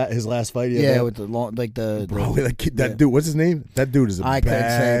had his last fight. With the long, like the bro, that dude. What's his name? That dude is a bad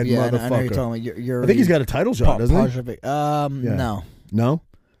motherfucker. I know you're talking about. I think he's got a title shot, doesn't he?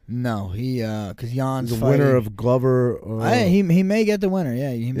 No. He because Jan's the winner of Glover. He may get the winner.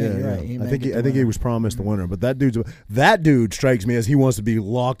 Yeah, he may. You're right. I think he was promised the winner. But that dude strikes me as he wants to be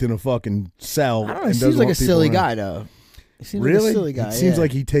locked in a fucking cell. I don't know. He seems like a silly guy, though. He seems like a silly guy. It seems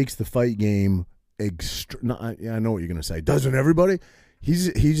like he takes the fight game. I know what you're gonna say. Doesn't everybody? He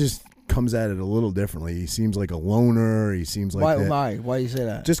just comes at it a little differently. He seems like a loner. He seems like why do you say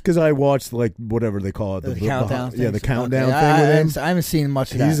that? Just because I watched like whatever they call it, the countdown. The countdown thing with him. I haven't seen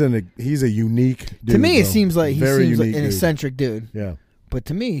much of that. He's a unique dude. To me, it seems like he seems like an dude. eccentric dude. Yeah, but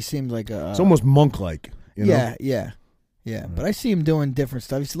to me, he seems like it's almost monk-like. You know? Yeah. But I see him doing different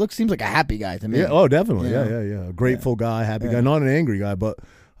stuff. He seems like a happy guy to me. Yeah. Oh, definitely. Yeah. A grateful guy, happy guy, not an angry guy, but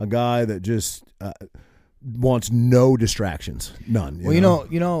a guy that just wants no distractions, none. You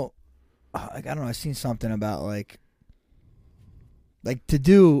know, like I don't know. I've seen something about like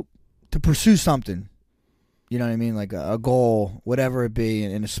to pursue something. You know what I mean? Like a goal, whatever it be,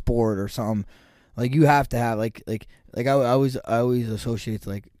 in a sport or something. Like you have to have like I always associate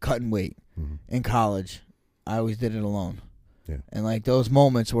like cutting weight in college. I always did it alone. Yeah. And like those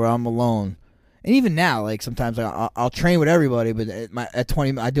moments where I'm alone. And even now, like sometimes I'll train with everybody, but I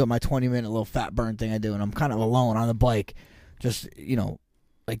do my 20-minute little fat burn thing I do, and I'm kind of alone on the bike. Just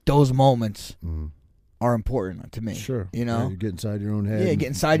like those moments are important to me. Sure, you know, you get inside your own head. Yeah, get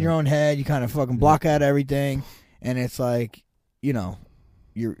inside your own head. You kind of fucking block out everything, and it's like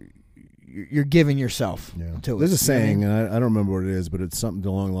you're giving yourself to it. There's a saying, and I don't remember what it is, but it's something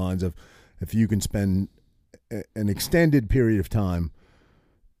along the lines of, if you can spend an extended period of time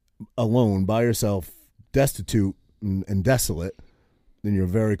alone by yourself, destitute and desolate, then you're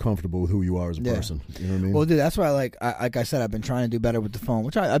very comfortable with who you are as a person. You know what I mean? Well, dude, that's why like I said, I've been trying to do better with the phone,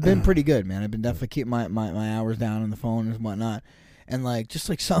 which I've been pretty good, man. I've been definitely keeping my hours down on the phone and whatnot. And like just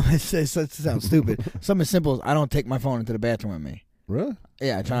like something, it sounds stupid. Something as simple as I don't take my phone into the bathroom with me. Really?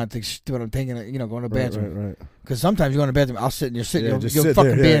 Yeah, I try not to do what I'm taking, going to the bathroom. Right. Because sometimes you go in the bathroom, I'll sit and you're sitting, you'll sit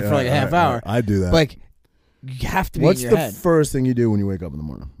fucking there. be in for like a half hour. I do that. Like, you have to be What's in your head. What's the first thing you do when you wake up in the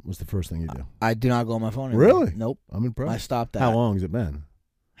morning? What's the first thing you do? I do not go on my phone anymore. Really? Nope. I'm impressed. I stopped that. How long has it been?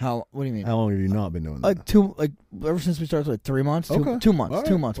 What do you mean? How long have you not been doing that? Ever since we started, like 3 months? Okay. 2 months. All right.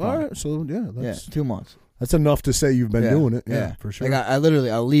 2 months. All right. So, that's 2 months. That's enough to say you've been doing it. Yeah, for sure. Like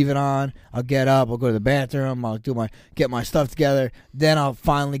I'll leave it on. I'll get up. I'll go to the bathroom. I'll get my stuff together. Then I'll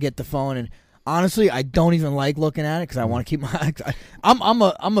finally get the phone. And honestly, I don't even like looking at it because I want to keep my.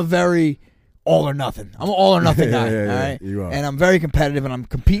 I'm a very all or nothing. I'm an all or nothing guy. All right, you are. And I'm very competitive, and I'm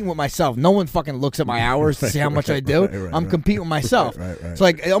competing with myself. No one fucking looks at my hours to see how much I do. I'm competing with myself. Right. It's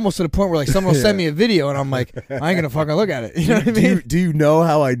like almost to the point where like someone will send me a video, and I'm like, I ain't gonna fucking look at it. You know what I mean? Do you know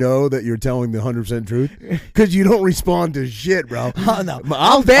how I know that you're telling the 100% truth? Because you don't respond to shit, bro. No,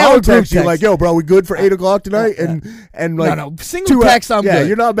 I'll text you like, yo, bro, we good for 8 o'clock tonight? And like, no, single text, I'm good. Yeah,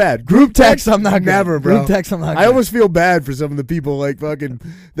 you're not bad. Group text, I'm not good. Never, bro. Group text, I'm not good. I almost feel bad for some of the people like fucking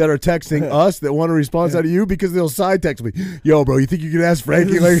that are texting us that want a response out of you because they'll side text me. Yo, bro, you think you can ask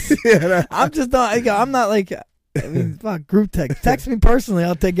Frankie? Like, I'm just not. I'm not like. I mean, fuck group text. Text me personally.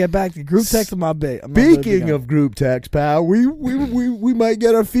 I'll get back to you. Group text. I'm big. Speaking of group text, pal, we might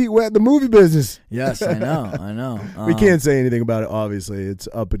get our feet wet in the movie business. Yes, I know. We can't say anything about it. Obviously, it's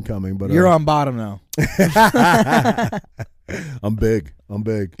up and coming. But you're on bottom now. I'm big.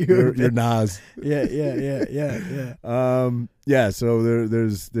 You're Nas. Yeah. So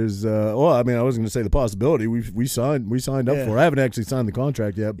there's well, I mean, I was going to say the possibility we signed up for. I haven't actually signed the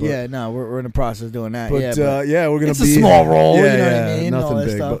contract yet. But, we're in the process of doing that. But we're going to be a small role. Yeah, you know what I mean? Nothing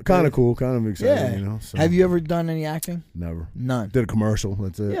big, stuff, but kind of cool, kind of exciting. Yeah. You know. So. Have you ever done any acting? Never. None. Did a commercial.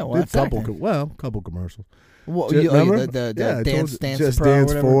 That's it. Yeah, well, did a couple commercials. What, remember? The Dance Just Pro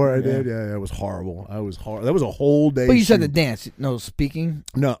Dance or 4, I did. Yeah, it was horrible. That was a whole day. But you said the dance, no speaking?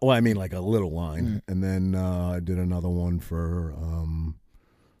 No, well, I mean like a little line. And then I did another one for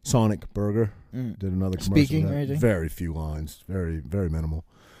Sonic Burger. Did another commercial. Speaking or anything? Very few lines. Very, very minimal.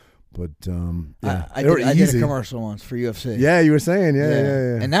 But I did a commercial once for UFC. Yeah, you were saying,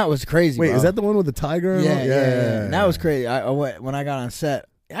 yeah. And that was crazy. Wait, bro. is that the one with the tiger? Yeah. And that was crazy. When I got on set.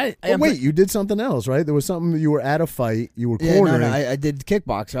 Wait, you did something else, right? There was something, you were at a fight, you were cornering. No, I did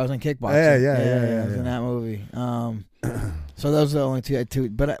kickboxer. I was in kickboxing. Yeah. I was in that movie. So those are the only two.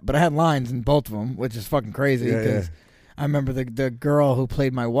 But I had lines in both of them, which is fucking crazy. Because I remember the girl who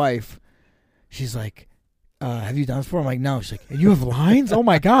played my wife. She's like, have you done this before? I'm like, no. She's like, you have lines? Oh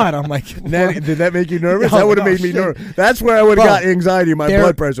my God. I'm like, did that make you nervous? That would have made me nervous. That's where I would have got anxiety. My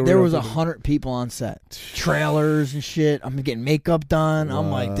blood pressure. There was 100 people on set, trailers and shit. I'm getting makeup done. Wow. I'm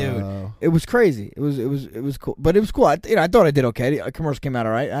like, dude, it was crazy. It was cool, but it was cool. I thought I did okay. The commercial came out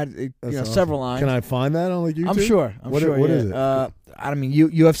all right. I had awesome. Several lines. Can I find that on like YouTube? I'm sure. What is it? I mean,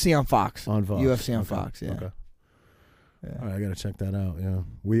 UFC on Fox. On Fox. UFC on Fox. Yeah. Okay. Yeah. All right, I gotta check that out.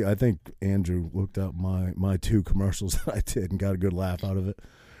 Yeah, I think Andrew looked up my 2 commercials that I did and got a good laugh out of it.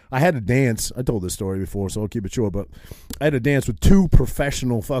 I had to dance. I told this story before, so I'll keep it short. But I had to dance with 2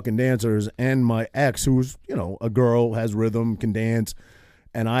 professional fucking dancers and my ex, who's a girl, has rhythm, can dance,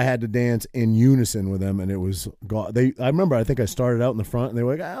 and I had to dance in unison with them, and it was God. I remember. I think I started out in the front, and they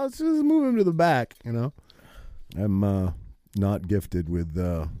were like, "Let's just move him to the back." I'm not gifted with.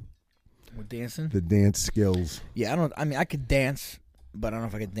 With dancing? The dance skills. Yeah, I could dance, but I don't know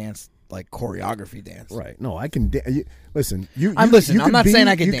if I could dance like choreography dance. Right. No, I can listen. I'm not saying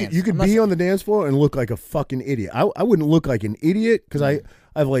I can dance. You could be on the dance floor and look like a fucking idiot. I wouldn't look like an idiot because I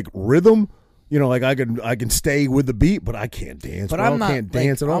have like rhythm. Like I can stay with the beat, but I can't dance. But I can't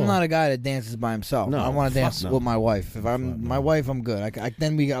dance at all. I'm not a guy that dances by himself. No, I want to dance with my wife. If I'm my wife, I'm good.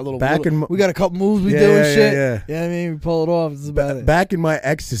 Then we got a little. We got a couple moves we do and shit. Yeah. You know what I mean? We pull it off. This is about it. Back in my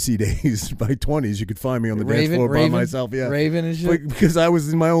ecstasy days, my 20s, you could find me on the dance floor by myself. Yeah, raving and shit. Because I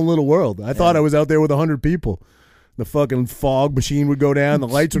was in my own little world. I thought I was out there with 100 people. The fucking fog machine would go down, the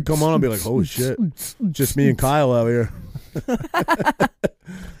lights would come on, I'd be like, "Oh shit, just me and Kyle out here."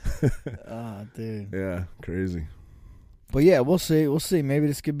 Oh, dude. Yeah, crazy. But yeah, we'll see. We'll see. Maybe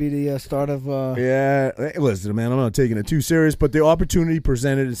this could be the start of. Yeah, hey, listen, man. I'm not taking it too serious, but the opportunity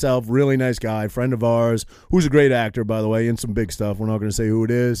presented itself. Really nice guy, friend of ours, who's a great actor, by the way, in some big stuff. We're not going to say who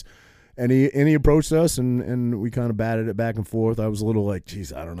it is. And he approached us, and we kind of batted it back and forth. I was a little like,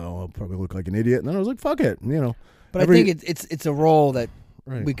 geez, I don't know. I'll probably look like an idiot. And then I was like, fuck it, you know. But I think it's a role that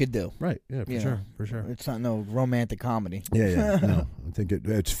we could do. Right. Yeah, for sure. It's not no romantic comedy. Yeah. No, I think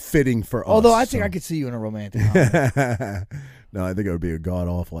it's fitting for us. Although I think I could see you in a romantic comedy. No, I think I would be a god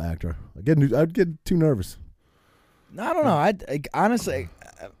awful actor. I'd get too nervous. No, I don't know. Honestly,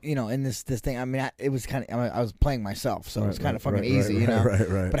 you know, in this thing, I mean, it was kind of. I was playing myself, so it was kind of fucking easy, you know.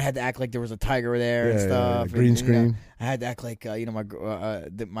 Right. But I had to act like there was a tiger there and stuff. Yeah. Green screen. You know, I had to act like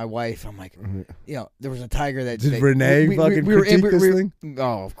my wife. I'm like, you know, there was a tiger that. Did Renee critique this thing?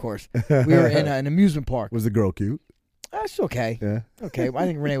 Oh, of course. We were in an amusement park. Was the girl cute? That's okay. Yeah. Okay. I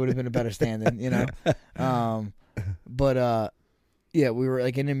think Renee would have been a better stand-in, you know. But. Yeah, we were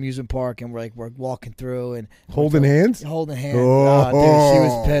like in an amusement park, and we're walking through and holding hands. Oh, dude,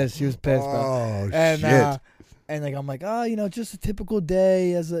 she was pissed, bro. Oh, and, shit. And like I'm like, you know, just a typical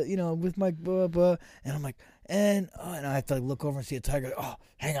day as a, you know, with my blah blah. And I'm like, and I have to like look over and see a tiger. Oh,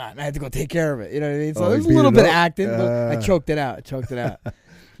 hang on, I had to go take care of it. You know what I mean? So there's a little bit of acting, but I choked it out.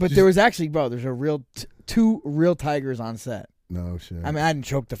 But there was actually, bro, there's a real two real tigers on set. No shit. I mean, I didn't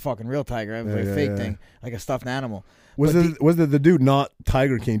choke the fucking real tiger. It was a fake thing, like a stuffed animal. Was it the dude, not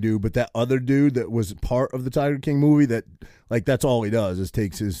Tiger King dude, but that other dude that was part of the Tiger King movie that, like, that's all he does is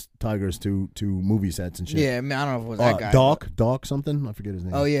takes his tigers to movie sets and shit? Yeah, I mean, I don't know if it was that guy. Doc something? I forget his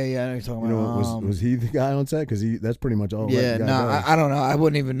name. Oh, yeah, I know you're talking about. You know, was he the guy on set? Because that's pretty much all. Yeah, I don't know. I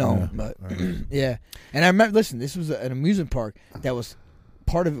wouldn't even know. Yeah. But, yeah. And I remember, listen, this was an amusement park that was,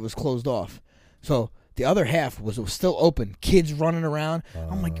 part of it was closed off. So the other half was still open. Kids running around.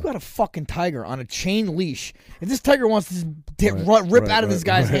 I'm like, you got a fucking tiger on a chain leash. If this tiger wants to rip out of this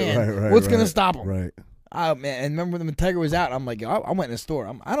guy's hand, what's going to stop him? Right. Oh man! And remember when the tiger was out, I'm like, I went in the store.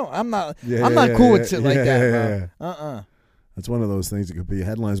 I'm not cool with shit like that, bro. That's one of those things that could be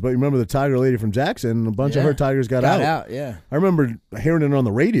headlines. But you remember the tiger lady from Jackson? A bunch of her tigers got out. Yeah. I remember hearing it on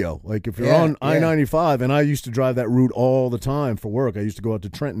the radio. Like if you're on I-95, and I used to drive that route all the time for work. I used to go out to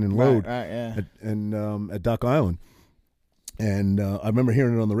Trenton and load at Duck Island. And I remember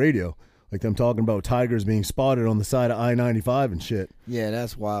hearing it on the radio, like them talking about tigers being spotted on the side of I-95 and shit. Yeah,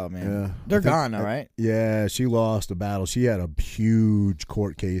 that's wild, man. Yeah. They're gone now, right? Yeah, she lost a battle. She had a huge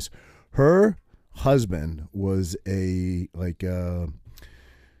court case. Her husband was a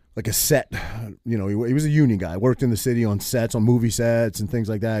set, you know, he was a union guy, worked in the city on sets, on movie sets and things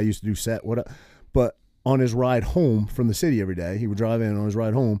like that. I used to do but on his ride home from the city every day, he would drive in. On his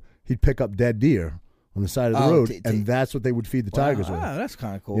ride home, he'd pick up dead deer on the side of the road, and that's what they would feed the tigers with. Wow, that's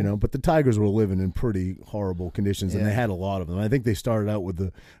kind of cool. You know, but the tigers were living in pretty horrible conditions, and they had a lot of them. I think they started out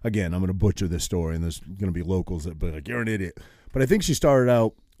with again, I'm going to butcher this story, and there's going to be locals that be like, you're an idiot. But I think she started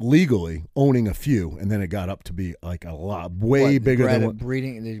out legally owning a few, and then it got up to be like a lot, bigger than what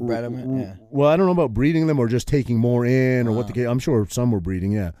breeding. Did you bred them? Yeah. Well, I don't know about breeding them or just taking more in or what the case. I'm sure some were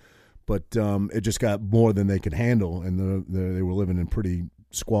breeding, yeah, but it just got more than they could handle, and they were living in pretty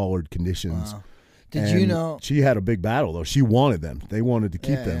squalid conditions. Wow. Did you know she had a big battle though? She wanted them; they wanted to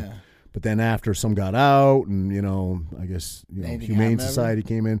keep them. Yeah. But then after some got out, and you know, I guess Humane Society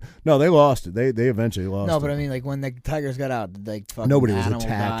came in. No, they lost it. They eventually lost it. No, but I mean, like when the tigers got out, did they fucking nobody was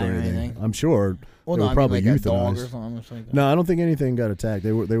attacked or anything. I'm sure. Well, they were probably like euthanized. A dog or something like that. No, I don't think anything got attacked.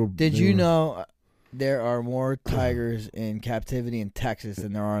 They were. Did you know there are more tigers in captivity in Texas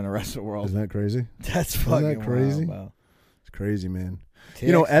than there are in the rest of the world? Isn't that crazy? That's fucking Isn't that crazy? Wild, it's crazy, man.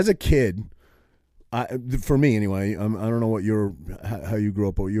 You know, as a kid. For me anyway, I don't know how you grew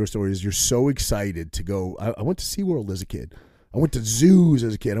up, what your story is. You're so excited to go. I went to SeaWorld as a kid. I went to zoos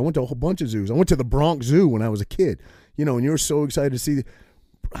as a kid. I went to a whole bunch of zoos. I went to the Bronx Zoo when I was a kid. You know, and you're so excited to see.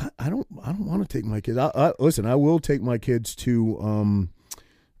 I don't want to take my kids. Listen, I will take my kids to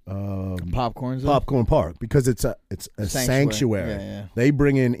Popcorn Park because it's a sanctuary. Yeah. They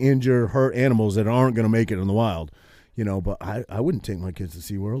bring in injured, hurt animals that aren't going to make it in the wild. You know, but I wouldn't take my kids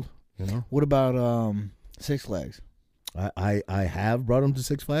to SeaWorld. You know? What about Six Flags? I have brought them to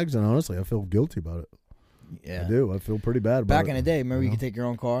Six Flags, and honestly, I feel guilty about it. Yeah, I do. I feel pretty bad about it. Back in the day, remember you could take your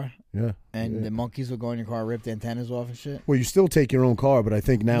own car? Yeah. And the monkeys would go in your car, rip the antennas off and shit? Well, you still take your own car, but I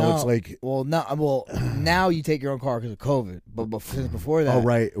think now it's like... Well, now you take your own car because of COVID, but since before that... Oh,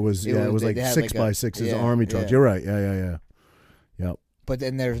 right. It was like 6x6s, Army trucks. Yeah. You're right. Yeah. Yep. But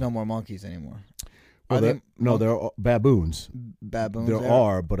then there's no more monkeys anymore. There are baboons. Baboons. There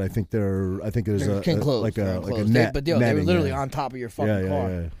are, but I think there's they're enclosed. like a Enclosed. net. But they were netting, literally on top of your fucking car.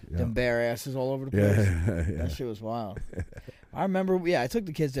 Yeah. Them bare asses all over the place. Yeah. That shit was wild. I remember. Yeah, I took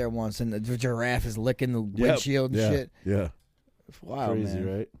the kids there once, and the giraffe is licking the windshield and shit. Yeah. It's wild, crazy,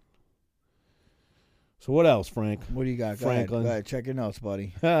 man. Right? So what else, Frank? What do you got? Franklin. Go ahead. Check your notes,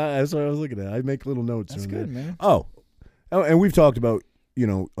 buddy. That's what I was looking at. I make little notes. That's good, man. Oh, and we've talked about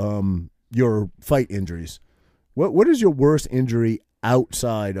your fight injuries. What is your worst injury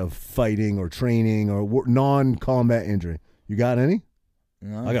outside of fighting or training or non-combat injury? You got any?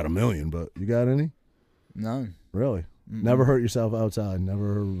 No. I got a million, but you got any? None. Really? Mm-mm. Never hurt yourself outside?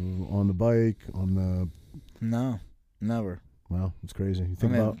 Never on the bike, on the... No, never. Wow, it's crazy. You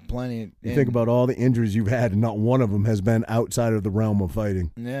think about all the injuries you've had, and not one of them has been outside of the realm of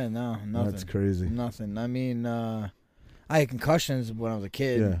fighting. Yeah, no, nothing. That's crazy. Nothing. I mean, I had concussions when I was a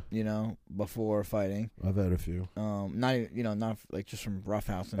kid. Yeah. Before fighting. I've had a few. Not like just from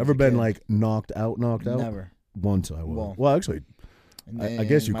roughhousing. Ever been like knocked out? Never. Once I was. Well, actually, I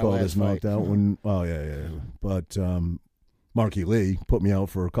guess you call this knocked out when. Oh yeah. But Marky Lee put me out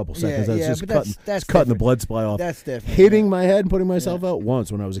for a couple seconds. That's cutting the blood supply off. That's different. Hitting my head and putting myself out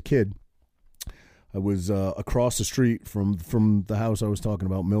once when I was a kid. I was across the street from the house I was talking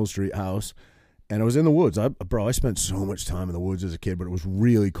about, Mill Street house, and I was in the woods. I spent so much time in the woods as a kid, but it was a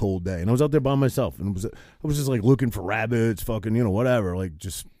really cold day, and I was out there by myself, and I was just like looking for rabbits, fucking whatever. Like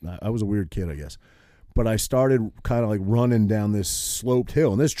I was a weird kid, I guess. But I started kind of like running down this sloped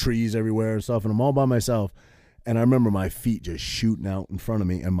hill, and there's trees everywhere and stuff, and I'm all by myself. And I remember my feet just shooting out in front of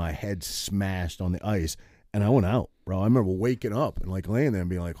me and my head smashed on the ice. And I went out, bro. I remember waking up and like laying there and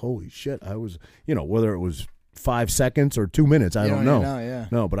being like, holy shit. I was, whether it was 5 seconds or 2 minutes, I don't know. Yeah.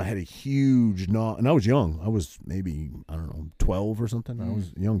 No, but I had a huge knock. And I was young. I was maybe, 12 or something. I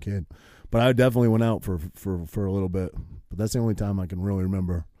was a young kid. But I definitely went out for a little bit. But that's the only time I can really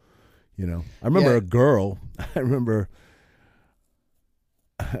remember, I remember a girl. I remember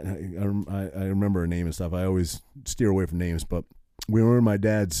her name and stuff. I always steer away from names, but we were in my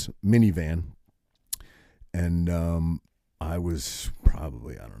dad's minivan, and I was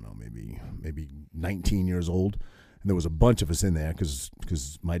probably maybe 19 years old, and there was a bunch of us in there because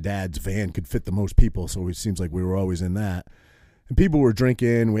my dad's van could fit the most people, so it seems like we were always in that. And people were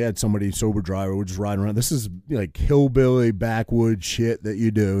drinking. We had somebody sober driver. We're just riding around. This is like hillbilly backwoods shit that you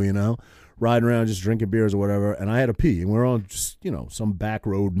do, riding around just drinking beers or whatever, and I had to pee, and we're on just, some back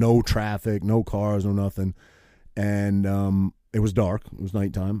road, no traffic, no cars, no nothing, and it was dark, it was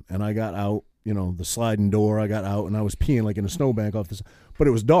nighttime, and I got out, the sliding door, I got out, and I was peeing like in a snowbank off this, but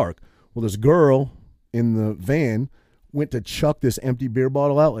it was dark. Well, this girl in the van went to chuck this empty beer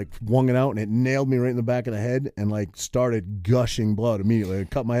bottle out, like wung it out, and it nailed me right in the back of the head, and like started gushing blood immediately.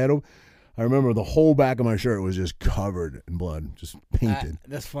 It cut my head open. I remember the whole back of my shirt was just covered in blood, just painted.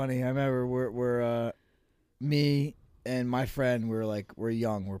 That's funny. I remember we're me and my friend, we're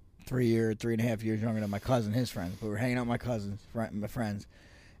young. We're 3.5 years younger than my cousin, his friends. We were hanging out with my cousins, my friends,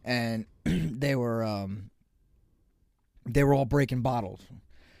 and they were all breaking bottles.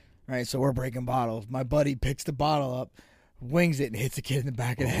 Right, so we're breaking bottles. My buddy picks the bottle up, wings it, and hits the kid in the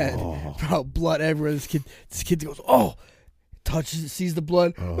back of the head. Bro, blood everywhere. This kid goes, oh. Touches it, sees the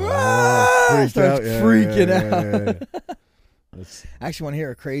blood, starts freaking out. I actually want to hear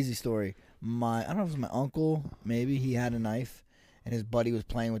a crazy story. I don't know if it was my uncle, maybe he had a knife, and his buddy was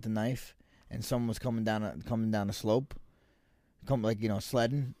playing with the knife, and someone was coming down the slope,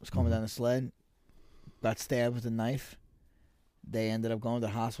 sledding, was coming down the sled, got stabbed with a knife. They ended up going to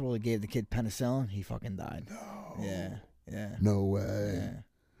the hospital. They gave the kid penicillin. He fucking died. No. Yeah. No way. Yeah.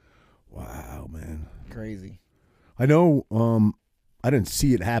 Wow, man. Crazy. I know I didn't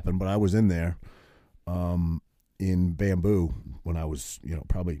see it happen, but I was in there in Bamboo when I was,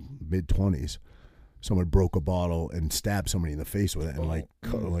 probably mid-20s. Someone broke a bottle and stabbed somebody in the face with it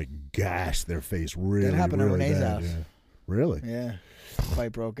and gashed their face really, that happened really at Renee's bad. house. Yeah. Really? Yeah.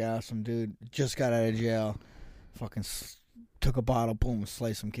 Fight broke out. Some dude just got out of jail. Fucking took a bottle, boom,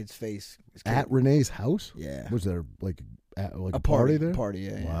 sliced some kid's face. At Renee's house? Yeah. Was there a party there? Party,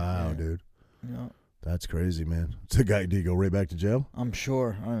 yeah. Wow, dude. Yeah. That's crazy, man. So the guy, did he go right back to jail? I'm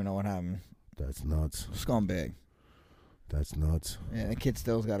sure. I don't even know what happened. That's nuts. Scumbag. That's nuts. Yeah, that kid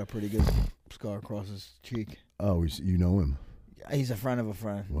still's got a pretty good scar across his cheek. Oh, you know him? He's a friend of a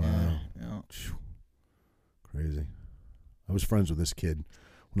friend. Wow. Yeah. Crazy. I was friends with this kid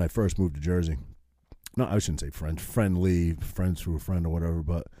when I first moved to Jersey. No, I shouldn't say friends. Friendly, friends through a friend or whatever,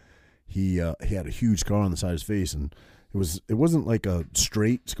 but he had a huge scar on the side of his face, and It wasn't like a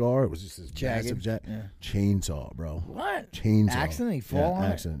straight scar. It was just this jagged massive chainsaw, bro. What? Chainsaw. Accident? He fall on it?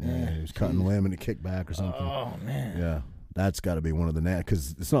 Accident. Yeah. He was cutting limb and it kicked back or something. Oh, man. Yeah. That's got to be one of the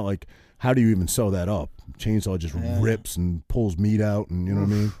because it's not like, how do you even sew that up? Chainsaw just rips and pulls meat out, and you know what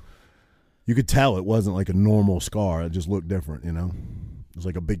I mean? You could tell it wasn't like a normal scar. It just looked different, you know? It was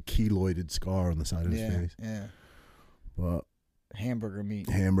like a big keloided scar on the side of his face. Yeah. But hamburger meat.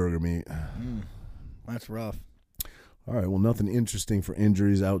 That's rough. All right, well, nothing interesting for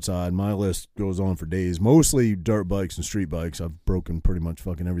injuries outside. My list goes on for days. Mostly dirt bikes and street bikes. I've broken pretty much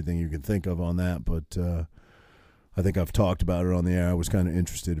fucking everything you can think of on that, but I think I've talked about it on the air. I was kind of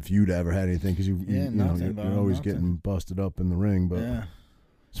interested if you'd ever had anything, because you're always getting busted up in the ring. But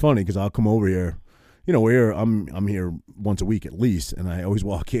it's funny because I'll come over here. You know, I'm here once a week at least, and I always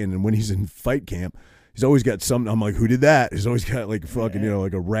walk in, and when he's in fight camp, he's always got something. I'm like, who did that? He's always got like fucking,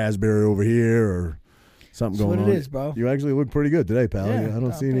 like a raspberry over here or something going on. That's what it is, bro. You actually look pretty good today, pal. Yeah, I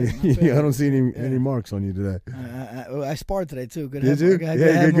don't see any. I don't see any marks on you today. I sparred today too. Good. Did you?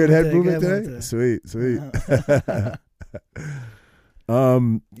 Good head movement today. Sweet. You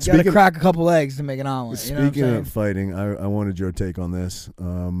got to crack a couple eggs to make an omelet. Speaking of fighting, I wanted your take on this.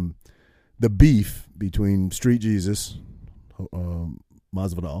 The beef between Street Jesus,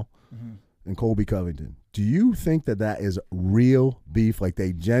 Masvidal, and Colby Covington. Do you think that is real beef? Like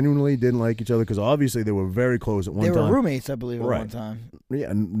they genuinely didn't like each other? Because obviously they were very close at one time. They were roommates, I believe, at one time.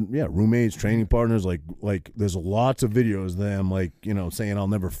 Yeah, roommates, training partners. Like there's lots of videos of them, like, saying we'll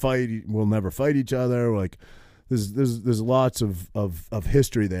never fight each other. Like there's lots of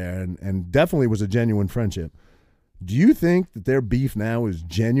history there, and definitely was a genuine friendship. Do you think that their beef now is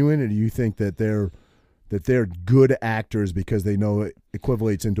genuine, or do you think that they're good actors because they know it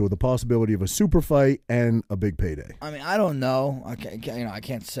equivalates into the possibility of a super fight and a big payday? I mean, I don't know. I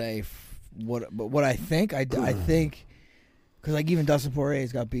can't say but what I think. I think because like even Dustin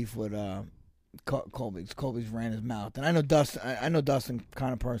Poirier's got beef with Colby. Colby's ran his mouth, and I know Dustin. I know Dustin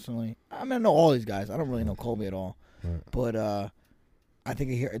kind of personally. I mean, I know all these guys. I don't really know Colby at all, but I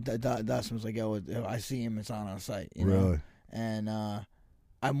think Dustin was like, "Yo, I see him. It's on site." Really? And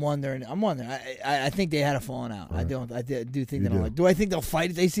I'm wondering. I think they had a falling out. Right. I do think they don't like. Do I think they'll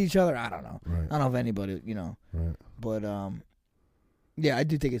fight if they see each other? I don't know. Right. I don't know if anybody, Right. But yeah, I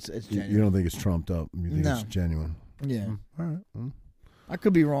do think it's genuine. You don't think it's trumped up? You think it's genuine? Yeah. All right. I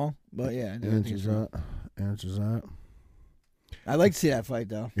could be wrong, but yeah. Answers that. I'd like to see that fight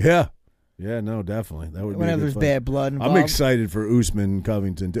though. Yeah. Yeah, no, definitely. That would whenever be there's bad blood involved. I'm excited for Usman and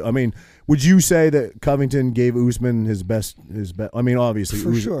Covington too. I mean, would you say that Covington gave Usman his best? I mean,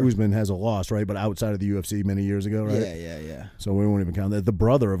 obviously, sure. Usman has a loss, right? But outside of the UFC many years ago, right? Yeah. So we won't even count that. The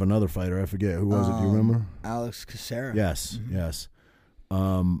brother of another fighter, I forget who was it. Do you remember? Alex Caceres. Yes.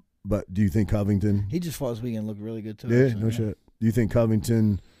 But do you think Covington? He just fought this weekend. Looked really good too. Yeah, actually, no shit. Do you think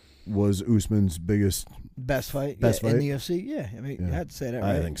Covington was Usman's best fight in the UFC? Yeah, I mean, you had to say that,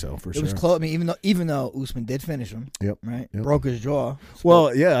 right? I think so, for sure. It was close. I mean, even though Usman did finish him, right, broke his jaw.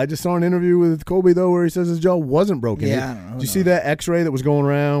 Well, yeah, I just saw an interview with Colby though where he says his jaw wasn't broken. Yeah, I don't know. Did you see that X-ray that was going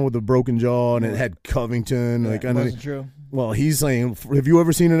around with the broken jaw and it had Covington? It wasn't true. Well, he's saying, have you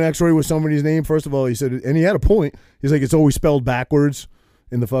ever seen an X-ray with somebody's name? First of all, he said, and he had a point. He's like, it's always spelled backwards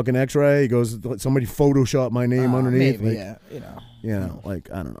in the fucking X-ray. He goes, somebody photoshopped my name underneath. Maybe, like,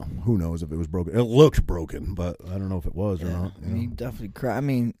 I don't know. Who knows if it was broken? It looked broken, but I don't know if it was or not. I mean, he definitely cried. I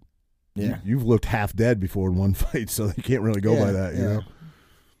mean, yeah. You've looked half dead before in one fight, so you can't really go by that, you know?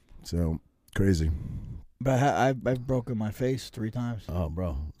 So, crazy. But I've broken my face 3 times. Oh,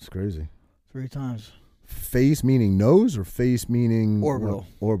 bro, it's crazy. 3 times. Face meaning nose or face meaning? Orbital.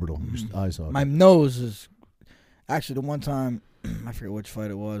 Orbital. Mm-hmm. Eye socket. My nose is... Actually, the one time, I forget which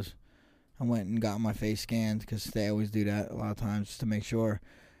fight it was, I went and got my face scanned because they always do that a lot of times just to make sure.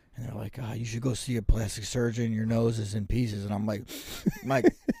 And they're like, you should go see a plastic surgeon. Your nose is in pieces. And I'm like, my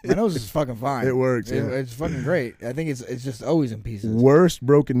nose is fucking fine. It works. It's fucking great. I think it's just always in pieces. Worst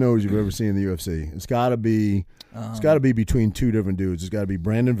broken nose you've ever seen in the UFC. It's got to be. It's got to be between 2 different dudes. It's got to be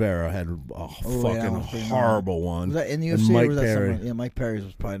Brandon Vera had a fucking horrible one. Was that in the UFC? Mike or was that Perry. Yeah, Mike Perry's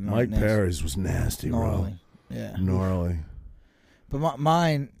was probably Mike Perry's was nasty, gnarly. Bro. Yeah, gnarly. But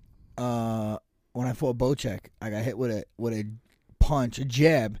mine, when I fought Bocek, I got hit with a punch, a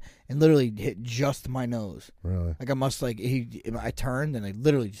jab, and literally hit just my nose. Really? Like I turned and I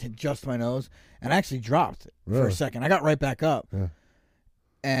literally just hit just my nose, and I actually dropped for a second. I got right back up,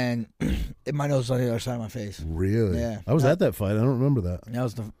 and my nose was on the other side of my face. Really? Yeah. I was at that fight. I don't remember that.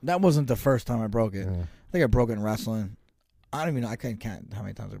 That wasn't the first time I broke it. Yeah. I think I broke it in wrestling. I don't even know. I can't count how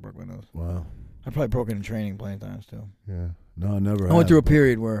many times I broke my nose. Wow. I probably broke it in training plenty of times too. Yeah. No, I never. I went through a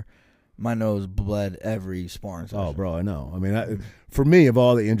period where my nose bled every sparring session. Oh, bro, I know. I mean, for me, of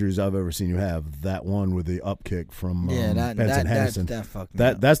all the injuries I've ever seen you have, that one with the up kick from Benson Henderson, that fucked me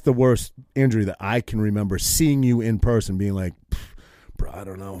up. That's the worst injury that I can remember seeing you in person being like, bro, I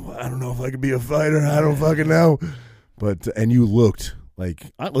don't know if I could be a fighter. I don't fucking know. But, and you looked like,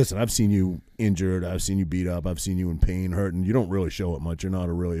 listen, I've seen you injured. I've seen you beat up. I've seen you in pain, hurting. You don't really show it much. You're not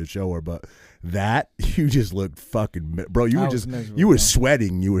really a shower, but that, you just looked fucking, bro, you were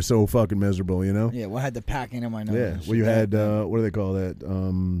sweating. You were so fucking miserable, you know? Yeah, well, I had the packing in my nose. Yeah, well, you had, what do they call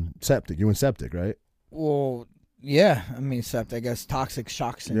that? Septic. You went septic, right? Well, yeah. I mean, septic, I guess toxic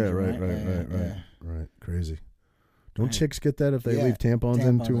shock syndrome. Yeah, right. Crazy. Don't chicks get that if they leave tampons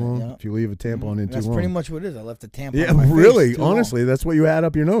in too long? Yeah. If you leave a tampon in too long. That's pretty much what it is. I left the tampon in my really? Face too honestly, long. That's what you had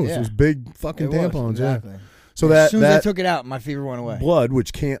up your nose. Yeah. Those big fucking tampons, exactly. So as soon as I took it out, my fever went away. Blood,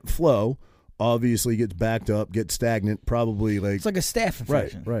 which can't flow, obviously gets backed up, gets stagnant, probably like... It's like a staph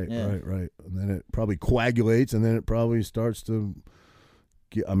infection. Right. And then it probably coagulates, and then it probably starts to...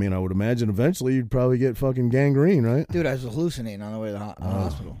 I mean, I would imagine eventually you'd probably get fucking gangrene, right? Dude, I was hallucinating on the way to the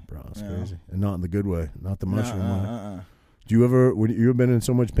hospital. Bro, that's crazy. And not in the good way. Not the mushroom way. Do you ever, when you've been in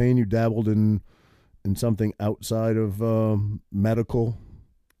so much pain, you dabbled in something outside of medical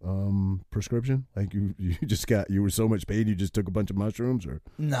prescription? Like you were so much pain, you just took a bunch of mushrooms, or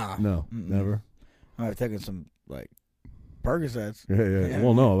no, never. I've taken some like Percocets. Yeah.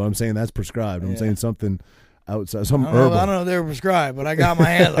 Well, no, I'm saying that's prescribed. I'm saying something outside, some herbal. I don't know if they were prescribed, but I got my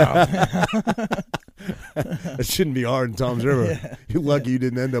hands on them. It shouldn't be hard in Tom's River. Yeah. You're lucky you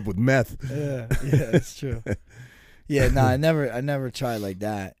didn't end up with meth. Yeah, that's true. Yeah, no, I never tried like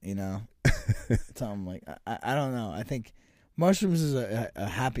that, you know. Something like I don't know. I think mushrooms is a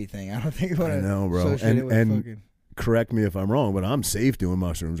happy thing. I don't think you want to. I know, bro. And correct me if I'm wrong, but I'm safe doing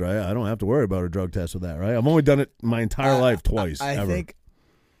mushrooms, right? I don't have to worry about a drug test with that, right? I've only done it my entire life twice.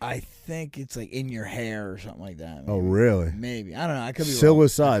 I think it's like in your hair or something like that. Maybe. Oh, really? Maybe. I don't know. I could be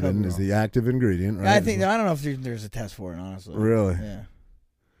Psilocybin wrong. is the active ingredient, right? I don't know if there's a test for it, honestly. Really? Yeah.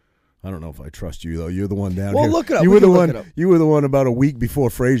 I don't know if I trust you though. You're the one down here. Well, look it up. You were the one about a week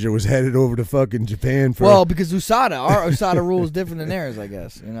before Frazier was headed over to fucking Japan for. Well, because our USADA rule is different than theirs, I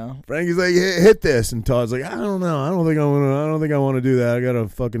guess. You know. Frankie's like, hit this, and Todd's like, I don't know. I don't think I want to do that. I gotta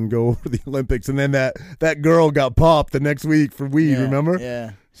fucking go over the Olympics. And then that girl got popped the next week for weed. Remember?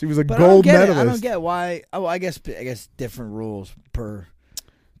 Yeah. She was a gold medalist. I don't get why. Oh, I guess different rules per.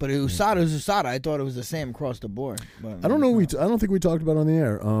 But USADA is USADA. I thought it was the same across the board. But I don't know. I don't think we talked about it on the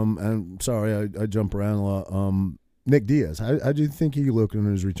air. And sorry, I jump around a lot. Nick Diaz. How do you think he looked in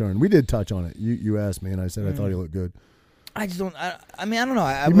his return? We did touch on it. You asked me, and I said I thought he looked good. I just don't. I mean, I don't know.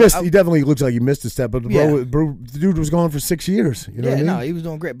 He definitely looks like he missed a step, but bro, the dude was gone for 6 years. You know what I mean? No, he was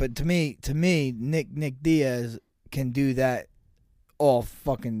doing great. But to me, Nick Diaz can do that. All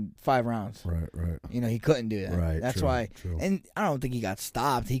fucking 5 rounds. Right. You know, he couldn't do that. Right. That's why. True. And I don't think he got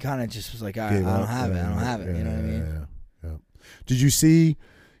stopped. He kind of just was like, all right, I don't have it. You know what I mean? Yeah. Did you see,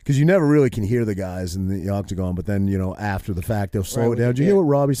 because you never really can hear the guys in the octagon, but then, you know, after the fact, they'll slow it down. Did you hear what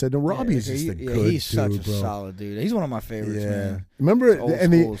Robbie said? No, Robbie's just a good dude, he's such a solid dude. He's one of my favorites, man. Remember, old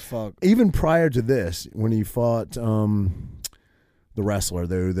as fuck. Even prior to this, when he fought... the wrestler,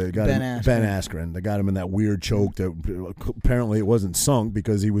 the guy Ben Askren, they got him in that weird choke that apparently it wasn't sunk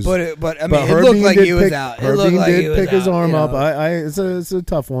because he was. But I mean, it looked like he was out. It looked like he was pick his arm up. It's a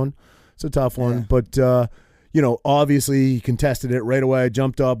tough one. It's a tough one. But you know, obviously he contested it right away.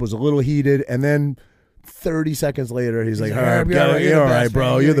 Jumped up, was a little heated, and then 30 seconds later, he's like, "You're all right,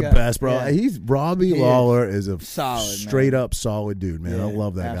 bro. You're the best, bro." Yeah. Robbie Lawler is a solid, straight up solid dude, man. I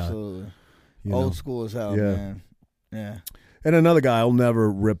love that guy. Absolutely, old school as hell, man. Yeah. And another guy, I'll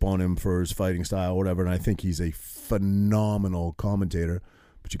never rip on him for his fighting style or whatever, and I think he's a phenomenal commentator.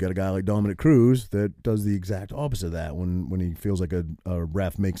 But you got a guy like Dominic Cruz that does the exact opposite of that. When he feels like a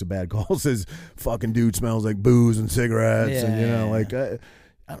ref makes a bad call, says, fucking dude smells like booze and cigarettes. And, you know, like, I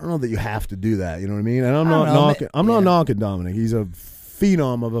don't know that you have to do that. You know what I mean? And I'm not knocking Dominic. He's a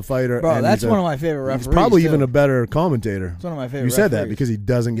phenom of a fighter. Bro, and that's one of my favorite referees. He's probably even a better commentator. It's one of my favorite You said referees. that because he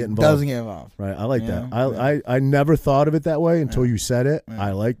doesn't get involved. Right, I like that. I never thought of it that way until you said it.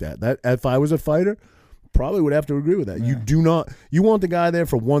 I like that. That if I was a fighter, probably would have to agree with that. You do not. You want the guy there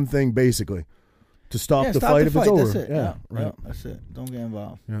for one thing, basically, to stop the fight if it's over. That's it. Yeah, right. Yeah, that's it. Don't get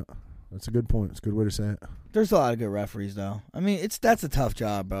involved. Yeah, that's a good point. It's a good way to say it. There's a lot of good referees, though. I mean, that's a tough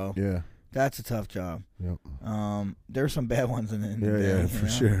job, bro. Yeah. That's a tough job. Yep. There's some bad ones in the day,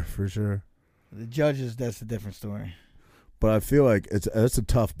 for sure. The judges, that's a different story. But I feel like that's a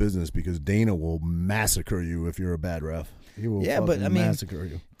tough business because Dana will massacre you if you're a bad ref. He will massacre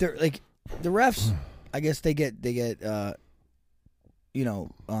you. They're like the refs. I guess they get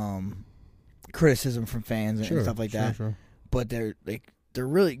criticism from fans and stuff like that. Sure. But they're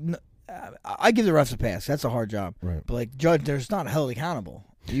really. I give the refs a pass. That's a hard job. Right. But like judge, they're not held accountable.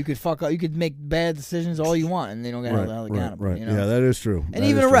 You could fuck up. You could make bad decisions all you want, and they don't get held accountable. Right. You know? Yeah, that is true. And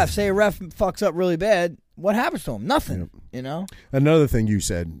even a ref, say a ref fucks up really bad, what happens to him? Nothing. Yep. Another thing you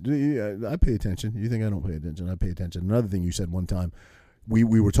said, I pay attention. You think I don't pay attention? I pay attention. Another thing you said one time, we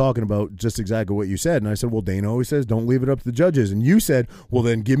were talking about just exactly what you said, and I said, well, Dana always says, don't leave it up to the judges. And you said, well,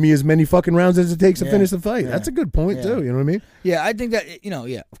 then give me as many fucking rounds as it takes to finish the fight. That's a good point, too. You know what I mean? Yeah, I think that,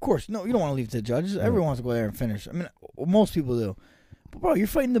 of course. No, you don't want to leave it to the judges. Everyone wants to go there and finish. I mean, most people do. But, bro, you're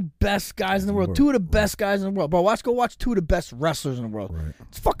fighting the best guys in the world. Two of the best guys in the world. Bro, go watch two of the best wrestlers in the world. Right.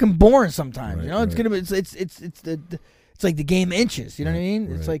 It's fucking boring sometimes. It's gonna be it's like the game inches. You know what I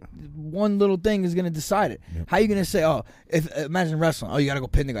mean? It's like one little thing is gonna decide it. Yep. How are you gonna say, imagine wrestling, you gotta go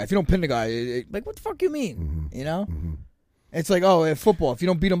pin the guy. If you don't pin the guy, like what the fuck you mean? Mm-hmm. It's like, in football, if you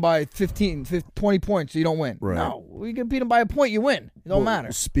don't beat them by 20 points, you don't win. Right. No, you can beat them by a point, you win. It don't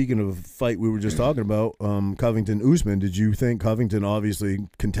matter. Speaking of a fight we were just talking about, Covington Usman, did you think Covington obviously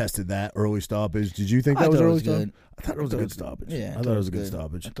contested that early stoppage? Did you think that was early stoppage? I thought it was a good stoppage. Yeah, I thought it was a good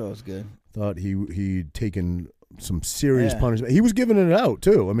stoppage. I thought it was good. Thought he'd taken some serious punishment. He was giving it out,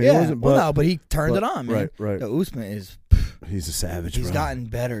 too. I mean, it wasn't. But he turned it on, man. Right. The Usman is... He's a savage. He's gotten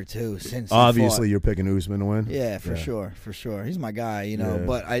better too since. Obviously, you're picking Usman to win. Yeah, for sure. He's my guy,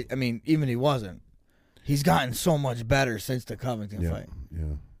 But I mean, even if he wasn't, he's gotten so much better since the Covington fight.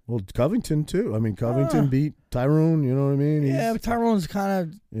 Yeah. Well, Covington too. I mean, Covington beat Tyrone. You know what I mean? But Tyrone's kind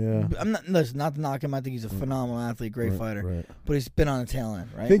of. Yeah. I'm not to knock him. I think he's a phenomenal athlete, great fighter. Right. But he's been on the tail end,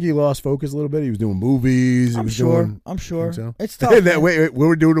 right? I think he lost focus a little bit. He was doing movies. I'm sure. So? It's tough. Wait, we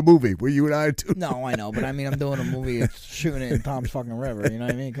were doing a movie. Were you and I too? No, I know, but I mean, I'm doing a movie, shooting it in Tom's fucking River. You know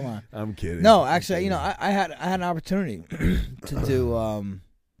what I mean? Come on. I'm kidding. No, actually, I had an opportunity to do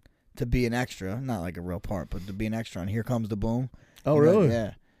to be an extra, not like a real part, but to be an extra on Here Comes the Boom. Oh, really?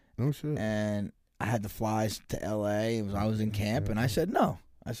 Yeah. Oh shit. And I had to fly to L.A. I was in camp, and I said no.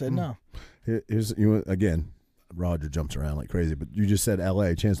 No. Here's again. Roger jumps around like crazy, but you just said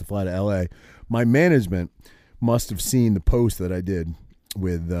L.A. Chance to fly to L.A. My management must have seen the post that I did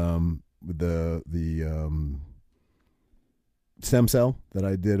with the stem cell that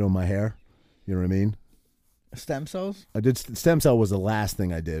I did on my hair. You know what I mean? Stem cells? I did stem cell was the last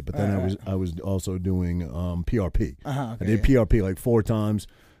thing I did, but then I was also doing PRP. Okay, I did PRP like 4 times.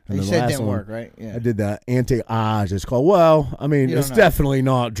 And you said it didn't work, right? Yeah. I did that anti-age. It's called. Well, I mean, it's definitely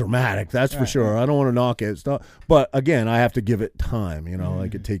not dramatic. That's for sure. I don't want to knock it. It's not, but again, I have to give it time.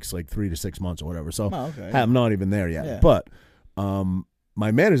 Like it takes like 3 to 6 months or whatever. So I'm not even there yet. Yeah. But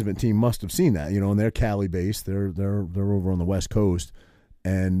my management team must have seen that. And they're Cali based. They're over on the West Coast.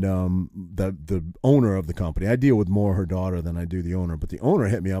 And the owner of the company, I deal with more her daughter than I do the owner. But the owner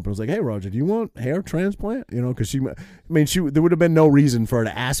hit me up and was like, "Hey, Roger, do you want hair transplant?" Because there would have been no reason for her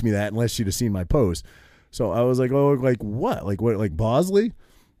to ask me that unless she'd have seen my post. So I was like, "Oh, like what? Like what? Like Bosley?"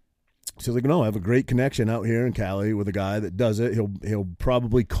 She's like, "No, I have a great connection out here in Cali with a guy that does it. He'll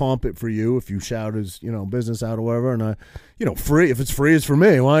probably comp it for you if you shout his business out or whatever. And free. If it's free, it's for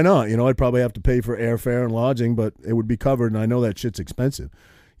me. Why not? I'd probably have to pay for airfare and lodging, but it would be covered. And I know that shit's expensive.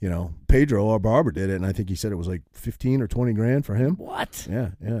 Pedro, our barber, did it, and I think he said it was like 15 or 20 grand for him. What? Yeah,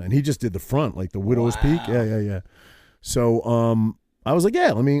 and he just did the front, like the widow's peak. Yeah. So I was like,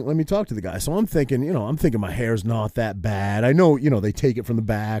 yeah, let me talk to the guy. So I'm thinking, my hair's not that bad. I know, they take it from the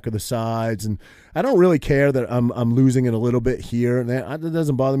back or the sides, and I don't really care that I'm losing it a little bit here and there. It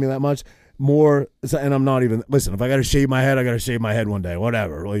doesn't bother me that much. More, and I'm not even, listen, if I got to shave my head, I got to shave my head one day,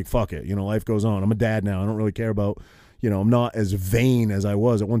 whatever. Like, fuck it. Life goes on. I'm a dad now. I don't really care about, I'm not as vain as I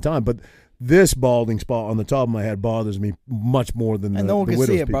was at one time. But this balding spot on the top of my head bothers me much more than and no one can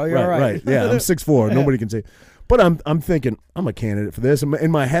see it, bro. You're all right. Yeah, I'm 6'4". Yeah. Nobody can see it. But I'm thinking, I'm a candidate for this. In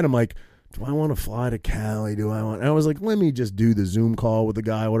my head, I'm like, do I want to fly to Cali? And I was like, let me just do the Zoom call with the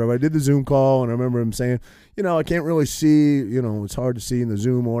guy, whatever. I did the Zoom call, and I remember him saying, I can't really see, it's hard to see in the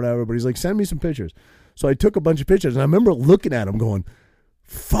Zoom or whatever. But he's like, send me some pictures. So I took a bunch of pictures, and I remember looking at him going,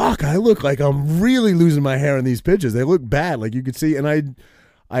 fuck, I look like I'm really losing my hair in these pictures. They look bad, like you could see. And I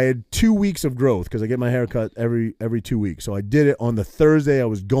had 2 weeks of growth because I get my hair cut every 2 weeks. So I did it on the Thursday I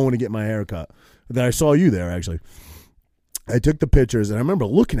was going to get my hair cut. Then I saw you there, actually. I took the pictures, and I remember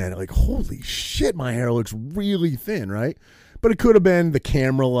looking at it like, holy shit, my hair looks really thin, right? But it could have been the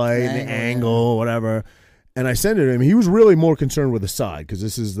camera light, the angle, whatever. And I sent it to him. He was really more concerned with the side because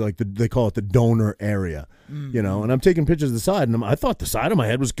this is like they call it the donor area, And I'm taking pictures of the side, and I thought the side of my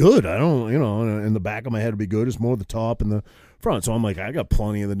head was good. I don't, and the back of my head would be good. It's more the top and the front. So I'm like, I got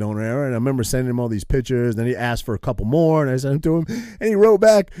plenty of the donor area. And I remember sending him all these pictures. Then he asked for a couple more, and I sent them to him. And he wrote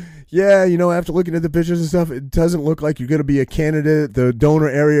back, yeah, after looking at the pictures and stuff, it doesn't look like you're going to be a candidate. The donor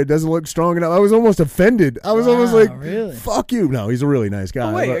area doesn't look strong enough. I was almost offended. I was almost like, really? Fuck you. No, he's a really nice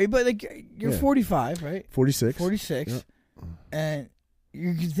guy. Oh, wait, but like you're 45, right? 46. 46. Yep. And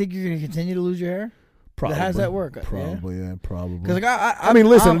you think you're going to continue to lose your hair? Probably. How does that work? Probably, yeah, probably. Because like I mean,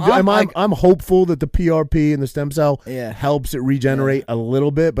 listen, I'm hopeful that the PRP and the stem cell helps it regenerate a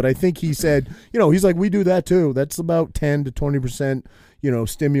little bit, but I think he said, he's like, we do that too. That's about 10 to 20%,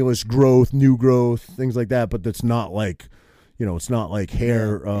 stimulus growth, new growth, things like that, but that's not like, it's not like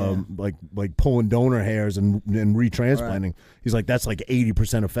hair, like pulling donor hairs and retransplanting. Right. He's like, that's like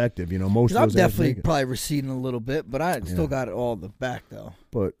 80% effective. Most of those. I'm definitely probably receding a little bit, but I still got it all the back though.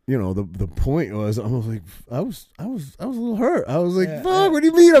 But the point was, I was like, I was a little hurt. I was like, fuck, what do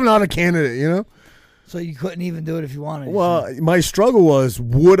you mean I'm not a candidate? So you couldn't even do it if you wanted. Well, my struggle was,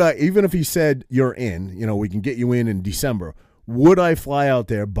 would I, even if he said you're in, we can get you in December. Would I fly out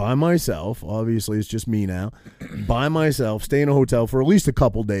there by myself? Obviously, it's just me now. By myself, stay in a hotel for at least a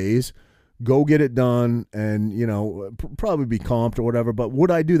couple days, go get it done, and, probably be comped or whatever. But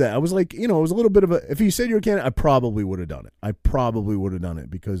would I do that? I was like, it was a little bit of a, if he said you're a candidate, I probably would have done it.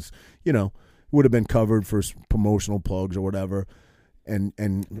 Because, it would have been covered for promotional plugs or whatever. And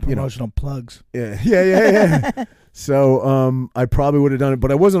promotional plugs. Yeah. So I probably would have done it,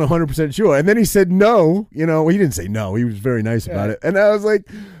 but I wasn't 100% sure. And then he said no. He didn't say no. He was very nice about it. And I was like,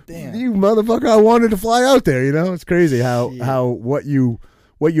 damn, you motherfucker, I wanted to fly out there. It's crazy how what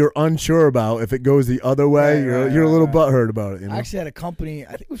you're unsure about, if it goes the other way, you're a little butthurt about it. I actually had a company,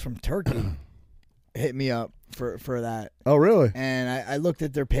 I think it was from Turkey, hit me up for that. Oh, really? And I looked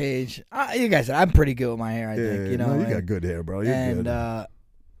at their page. You guys, I'm pretty good with my hair, I think. No, you got good hair, bro. You're good.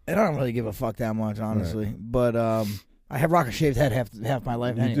 And I don't really give a fuck that much, honestly. Right. But I have rock a shaved head half my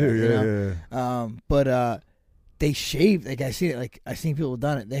life anyway. You do, yeah. But they shave. Like I've seen people have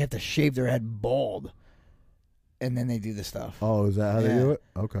done it. They have to shave their head bald, and then they do the stuff. Oh, is that how they do it?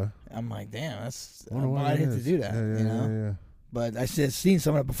 Okay. I'm like, damn, that's I hate to do that. Yeah. But I seen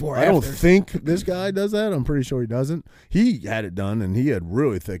some of it before. I don't think this guy does that. I'm pretty sure he doesn't. He had it done, and he had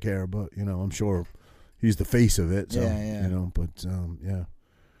really thick hair. But I'm sure he's the face of it. So But yeah.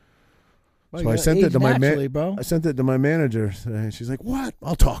 Well, so I sent it to I sent it to my manager. She's like, "What?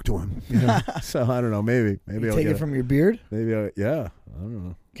 I'll talk to him." So I don't know. Maybe you I'll take it from your beard. Maybe I don't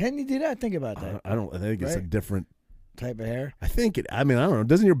know. Can you do that? Think about that. I think it's a different type of hair. I think it. I mean, I don't know.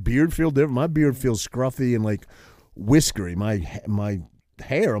 Doesn't your beard feel different? My beard feels scruffy and like whiskery. My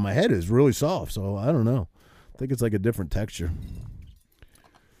hair on my head is really soft. So I don't know. I think it's like a different texture.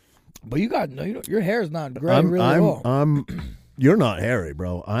 But your hair is not gray at all. You're not hairy,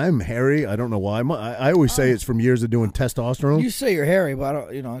 bro. I'm hairy. I don't know why. I always say it's from years of doing testosterone. You say you're hairy, but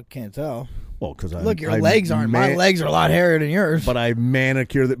I can't tell. Well, because your legs aren't. My legs are a lot hairier than yours. But I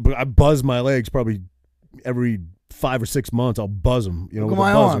manicure I buzz my legs probably every 5 or 6 months. I'll buzz them. Look at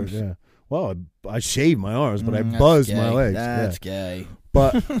my arms. Yeah. Well, I shave my arms, but I buzz my legs. That's gay.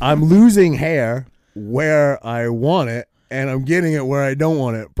 But I'm losing hair where I want it. And I'm getting it where I don't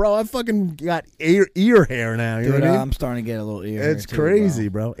want it. Bro, I fucking got ear hair now. You know what I mean? I'm starting to get a little ear It's hair crazy,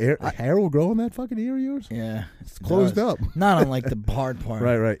 bro. Hair will grow in that fucking ear of yours? Yeah. It's closed up. Not on like the hard part.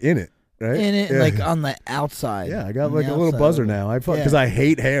 Right. In it. Right? In it, like on the outside. Yeah, I got like a little buzzer now. Because I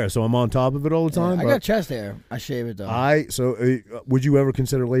hate hair, so I'm on top of it all the time. I got chest hair. I shave it though. Would you ever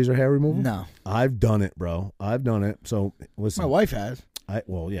consider laser hair removal? No. I've done it, bro. I've done it. So listen. My wife has.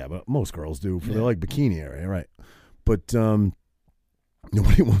 But most girls do for their like bikini area, right? But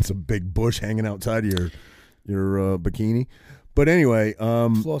nobody wants a big bush hanging outside of your bikini. But anyway,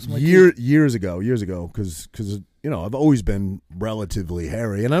 years ago, because I've always been relatively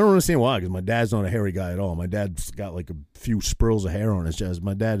hairy, and I don't understand why. Because my dad's not a hairy guy at all. My dad's got like a few sprills of hair on his chest.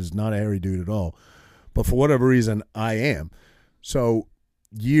 My dad is not a hairy dude at all. But for whatever reason, I am. So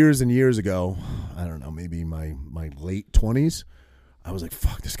years and years ago, I don't know, maybe my late 20s. I was like,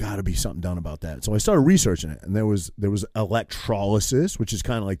 fuck, there's got to be something done about that. So I started researching it, and there was electrolysis, which is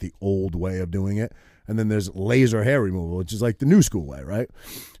kind of like the old way of doing it, and then there's laser hair removal, which is like the new school way, right?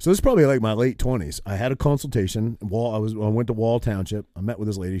 So this is probably like my late 20s. I had a consultation. I went to Wall Township. I met with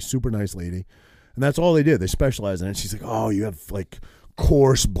this lady, super nice lady, and that's all they did. They specialized in it. She's like, oh, you have like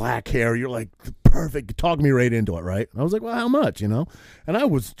coarse black hair. You're like perfect. Talk me right into it, right? And I was like, well, how much, And I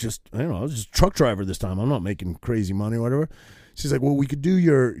was just, I was just a truck driver this time. I'm not making crazy money or whatever. She's like, well, we could do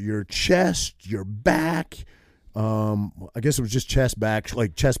your chest, your back, I guess it was just chest, back,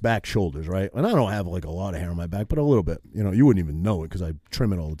 shoulders, right? And I don't have like a lot of hair on my back, but a little bit. You know, you wouldn't even know it because I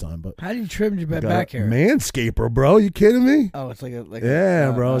trim it all the time. But how do you trim your back hair? Manscaper, bro. You kidding me? Oh, it's like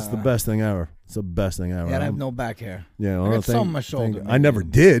bro. It's the best thing ever. It's the best thing ever. Yeah, I have no back hair. Yeah, I got some on my shoulder. I never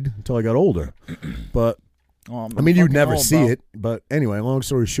did until I got older. But I mean, you'd never see it. But anyway, long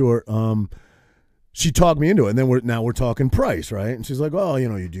story short, she talked me into it, and then we're talking price, right? And she's like, "Oh, you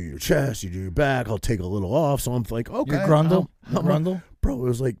know, you do your chest, you do your back. I'll take a little off." So I'm like, "Okay, Grundle, Grundle, bro." It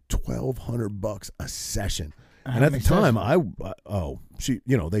was like $1,200 a session, and at the time,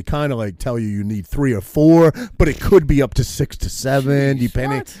 they kind of like tell you need 3 or 4, but it could be up to 6 to 7,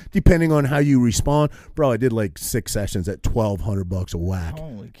 depending on how you respond. Bro, I did like 6 sessions at $1,200 a whack,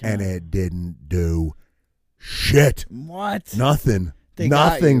 and it didn't do shit. What? Nothing.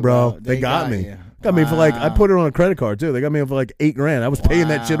 Nothing, bro. They got me. You. Got me for like, I put it on a credit card too. They got me for like $8,000. I was paying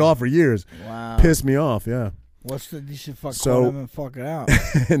that shit off for years. Wow. Pissed me off, yeah. You should call them and fuck it out.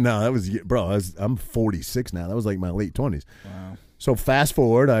 No, that was, bro, I'm 46 now. That was like my late 20s. Wow. So fast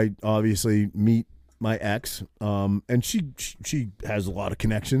forward, I obviously meet my ex, and she has a lot of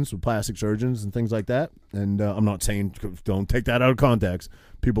connections with plastic surgeons and things like that. And I'm not saying, don't take that out of context.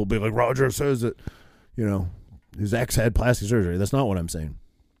 People will be like, Roger says that, you know, his ex had plastic surgery. That's not what I'm saying.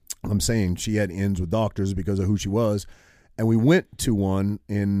 I'm saying she had ins with doctors because of who she was. And we went to one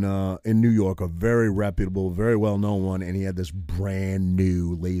in New York, a very reputable, very well-known one, and he had this brand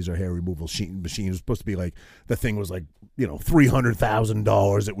new laser hair removal machine. It was supposed to be like, the thing was like, you know,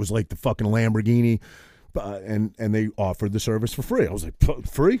 $300,000. It was like the fucking Lamborghini. And they offered the service for free. I was like,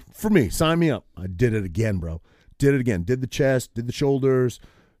 free? For me. Sign me up. I did it again, bro. Did it again. Did the chest, did the shoulders.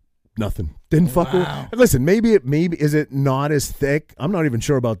 Nothing. Didn't fuck with. Listen, maybe is it not as thick? I'm not even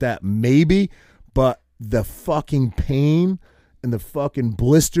sure about that. Maybe, but the fucking pain and the fucking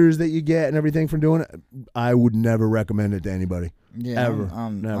blisters that you get and everything from doing it, I would never recommend it to anybody. Yeah, ever.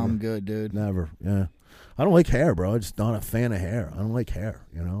 Never. I'm good, dude. Never. Yeah. I don't like hair, bro. I'm just not a fan of hair. I don't like hair,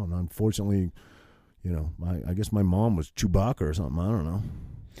 you know. And unfortunately, you know, I guess my mom was Chewbacca or something. I don't know.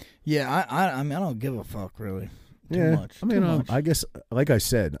 Yeah, I mean, I don't give a fuck really. Too much. I mean, I guess, like I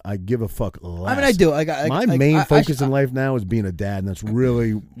said, I give a fuck less. I mean, I do. My main focus in life now is being a dad, and that's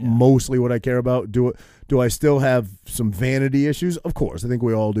really mostly what I care about. Do I still have some vanity issues? Of course, I think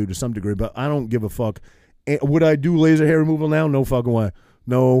we all do to some degree, but I don't give a fuck. Would I do laser hair removal now? No fucking way.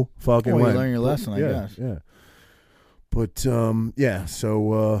 No fucking way. You learn your lesson, I guess. Yeah. But so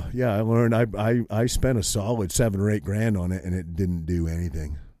I learned. I spent a solid $7,000 or $8,000 on it, and it didn't do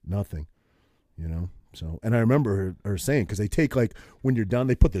anything. Nothing. You know. So, and I remember her saying, because they take, like, when you're done,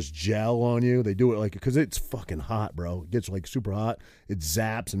 they put this gel on you. They do it, like, because it's fucking hot, bro. It gets, like, super hot. It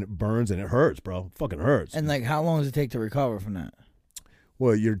zaps and it burns and it hurts, bro. It fucking hurts. And, like, how long does it take to recover from that?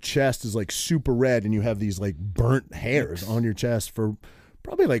 Well, your chest is, like, super red and you have these, like, burnt hairs on your chest for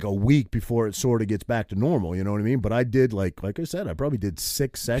probably, like, a week before it sort of gets back to normal. You know what I mean? But I did, like I said, I probably did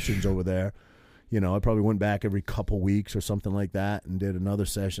 6 sessions over there. You know, I probably went back every couple weeks or something like that and did another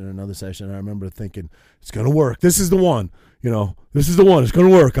session. And I remember thinking, it's going to work. This is the one. You know, this is the one. It's going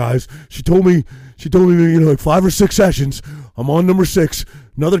to work, guys. She told me, you know, like 5 or 6 sessions. I'm on number 6.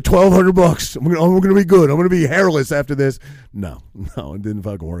 Another $1,200. I'm going to be good. I'm going to be hairless after this. No, it didn't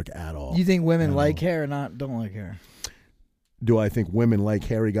fucking work at all. You think women like hair or don't like hair? Do I think women like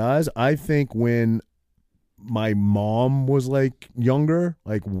hairy guys? I think when my mom was like younger,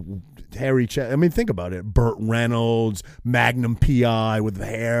 like hairy chest. I mean, think about it. Burt Reynolds, Magnum PI with the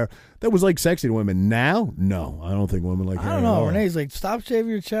hair. That was like sexy to women. Now, no, I don't think women like hair. I don't know. Renee's like, stop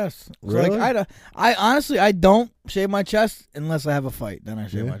shaving your chest. So really? Like, I honestly, I don't shave my chest unless I have a fight. Then I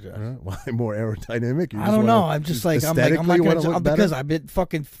shave my chest. Why more aerodynamic? I don't know. I'm just like, I'm not gonna, because I've been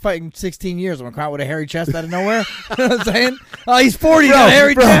fucking fighting 16 years. I'm gonna come out with a hairy chest out of nowhere. You know what I'm saying? Oh, he's 40. Got a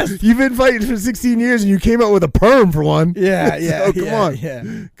hairy chest. You've been fighting for 16 years and you came out with a perm for one. Yeah. So,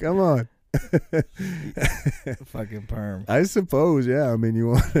 come on. Fucking perm. I suppose, yeah. I mean, you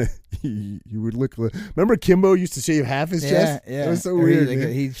would look. Remember, Kimbo used to shave half his chest. Yeah, that was so weird.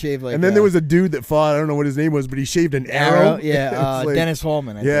 He'd shave like. And then there was a dude that fought. I don't know what his name was, but he shaved an arrow. Yeah, like, Dennis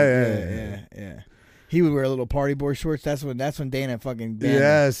Hallman. I think. Yeah. He would wear little party boy shorts. That's when Dana fucking banned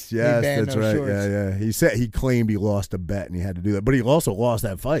yes, banned that's right. Shorts. Yeah. He claimed he lost a bet and he had to do that, but he also lost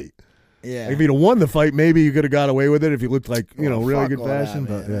that fight. Yeah. Like if he'd have won the fight, maybe you could have got away with it if you looked like really good fashion.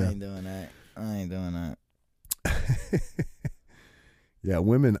 That, but yeah. I ain't doing that. Yeah,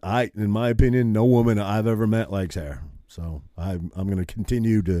 women. In my opinion, no woman I've ever met likes hair. So I'm going to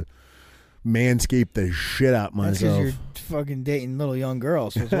continue to manscape the shit out myself. That's because you're fucking dating little young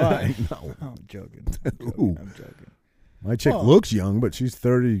girls. That's why. No, I'm joking. I'm joking. My chick looks young, but she's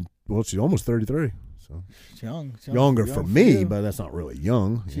 30. Well, she's almost 33. So It's young. younger for me, you. but that's not really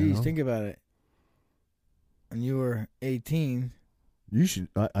young. Jeez, think about it. When you were 18, You should.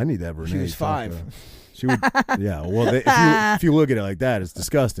 I need to have Renee. she was 5. She would. Yeah. Well, if you look at it like that, it's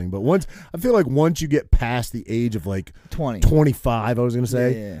disgusting. But I feel like once you get past the age of like 25, I was gonna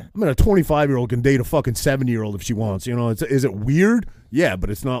say. Yeah. I mean, a 25-year-old can date a fucking 70-year-old if she wants. You know, is it weird? Yeah, but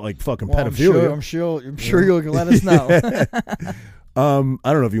it's not like fucking pedophilia. I'm sure you can let us know. I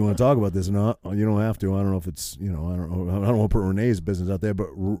don't know if you want to talk about this or not. You don't have to. I don't know if it's, I don't want to put Renee's business out there, but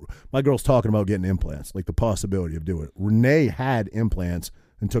my girl's talking about getting implants, like the possibility of doing it. Renee had implants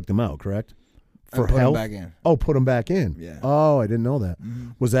and took them out, correct? For put health. them back in. Oh, put them back in. Yeah. Oh, I didn't know that.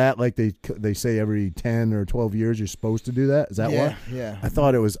 Mm-hmm. Was that like they say every 10 or 12 years you're supposed to do that? Is that why? Yeah. I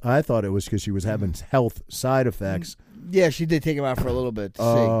thought it was because she was having health side effects. Yeah, she did take him out for a little bit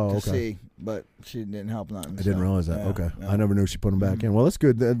to see, but she didn't help nothing. I didn't realize that. Okay. Yeah. I never knew she put them back in. Well, that's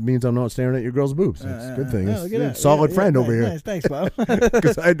good. That means I'm not staring at your girl's boobs. That's a good thing. Look at It's that. solid friend over here. Nice. Thanks, Bob.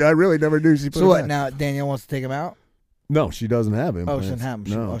 Because I really never knew she put So them what, back. now Danielle wants to take him out? No, she doesn't have implants. She doesn't have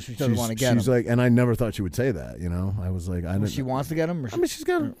them. No. She doesn't want to get She's them. like, and I never thought she would say that, I was like, I didn't. She wants to get them? I mean, she's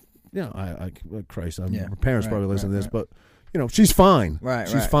got, Christ, her parents probably listen to this, right. but, she's fine. Right,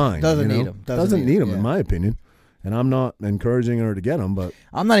 she's fine. Doesn't need them. Doesn't need them, yeah. in my opinion. And I'm not encouraging her to get them, but.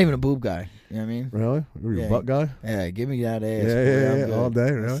 I'm not even a boob guy. You know what I mean? Really? You're a butt guy? Yeah, give me that ass. Yeah, all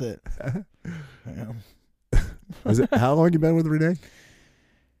day, really? That's it. How long you been with Renee?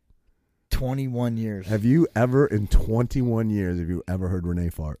 21 years. Have you ever, in 21 years, heard Renee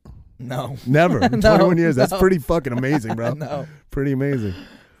fart? No. Never. In 21 years. That's pretty fucking amazing, bro. No. Pretty amazing.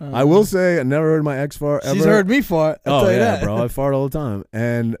 I will say I never heard my ex fart ever. She's heard me fart. I'll tell you that. Bro. I fart all the time.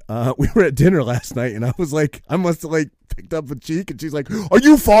 And we were at dinner last night, and I was like, I must have picked up a cheek, and she's like, "Are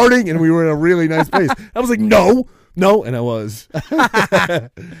you farting?" And we were in a really nice place. I was like, "No," and I was.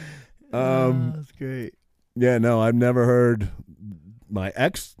 That's great. Yeah, no, I've never heard. My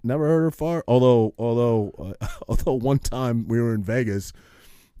ex never heard her fart. Although one time we were in Vegas.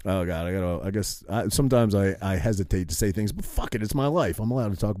 Oh God, I guess sometimes I hesitate to say things, but fuck it, it's my life. I'm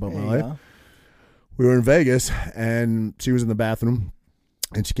allowed to talk about my life. We were in Vegas, and she was in the bathroom,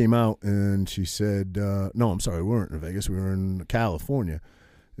 and she came out, and she said, "No, I'm sorry, we weren't in Vegas. We were in California."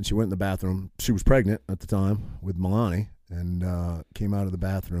 And she went in the bathroom. She was pregnant at the time with Milani, and came out of the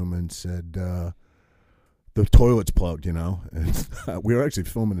bathroom and said, "The toilet's plugged," And we were actually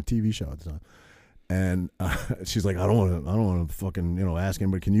filming a TV show at the time. And she's like, I don't want to fucking, ask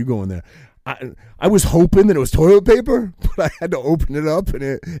anybody, can you go in there? I was hoping that it was toilet paper, but I had to open it up, and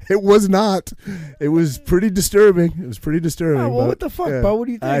it was not. It was pretty disturbing. Oh, well, what the fuck, bro? What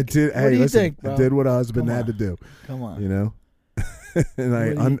do you think? I did. What do you think, I bro? did what a husband had to do. Come on. And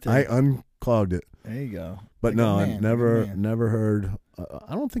I unclogged it. There you go. But no, I've never heard.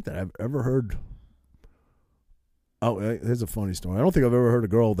 I don't think that I've ever heard. Oh, here's a funny story. I don't think I've ever heard a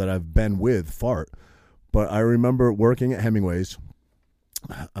girl that I've been with fart, but I remember working at Hemingway's.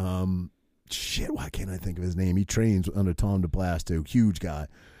 Why can't I think of his name? He trains under Tom DeBlas too, huge guy,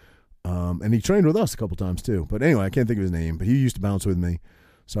 and he trained with us a couple times too. But anyway, I can't think of his name. But he used to bounce with me.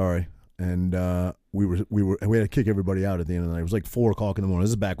 Sorry, and we had to kick everybody out at the end of the night. It was like 4:00 in the morning.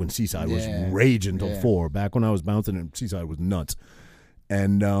 This is back when Seaside was raging till 4. Back when I was bouncing, and Seaside was nuts.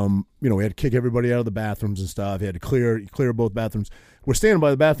 And, we had to kick everybody out of the bathrooms and stuff. He had to clear both bathrooms. We're standing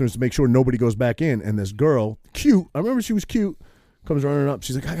by the bathrooms to make sure nobody goes back in. And this girl, cute, I remember she was cute, comes running up.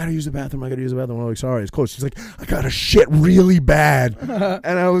 She's like, I got to use the bathroom. I'm like, sorry, it's closed. She's like, I got to shit really bad.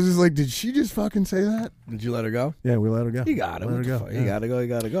 And I was just like, did she just fucking say that? Did you let her go? Yeah, we let her go. You got to. Let her go. You got to go. You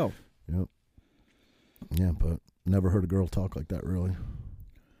got to go. Yep. Yeah, but never heard a girl talk like that, really.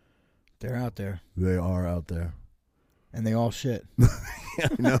 They're out there. They are out there. And they all shit.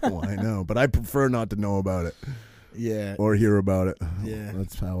 I know. But I prefer not to know about it. Yeah. Or hear about it. Yeah.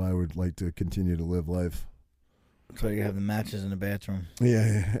 That's how I would like to continue to live life. So you have the matches in the bathroom.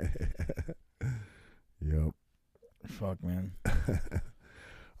 Yeah. Yep. Fuck, man.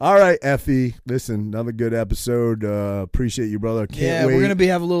 All right, Effie. Listen, another good episode. Appreciate you, brother. Can't wait. We're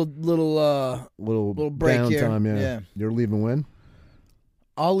gonna have a little break downtime, here. Yeah. You're leaving when?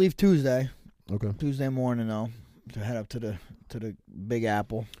 I'll leave Tuesday. Okay. Tuesday morning, though, to head up to the Big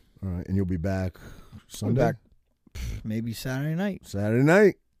Apple. All right, and you'll be back Sunday? Back maybe Saturday night. Saturday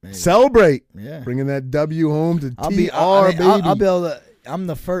night. Maybe. Celebrate. Yeah. Bringing that W home to I'll TR, be, baby. I'll be able to. I'm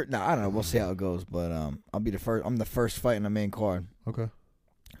the first. No, I don't know. We'll see how it goes, but I'll be the first. I'm the first fight in the main card. Okay.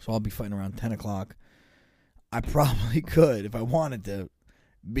 So I'll be fighting around 10 o'clock. I probably could, if I wanted to,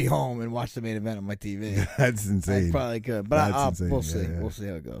 be home and watch the main event on my TV. That's insane. I probably could, but we'll see. Yeah. We'll see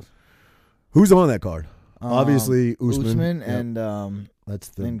how it goes. Who's on that card? Obviously, Usman. And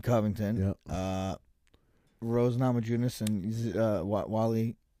that's in Covington. Yeah. Rose Namajunas and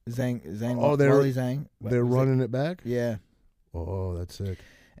Wally Zhang. Oh, Wally Zhang. They're running it back? Yeah. Oh, that's sick.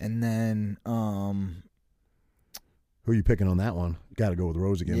 And then, who are you picking on that one? Got to go with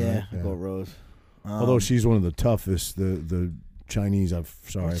Rose again, yeah, right? Yeah, go with Rose. Although she's one of the toughest, the Chinese. I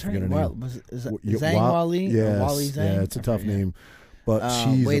forget her name. Is that Zhang Wali? Yes, Wali Zhang? yeah, it's a tough name. But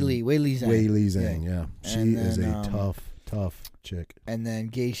she's Weili Zhang. Weili Zhang, yeah. She is then, a tough chick. And then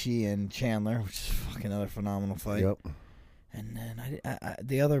Gaethje and Chandler, which is fucking another phenomenal fight. Yep. And then I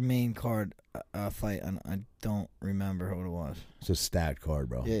the other main card fight, I don't remember who it was. It's a stat card,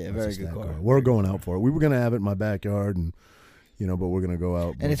 bro. Yeah, That's very a good stat card. We're going out for it. We were gonna have it in my backyard, and but we're gonna go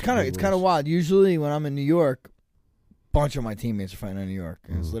out. And it's kind of wild. Usually when I'm in New York, a bunch of my teammates are fighting in New York,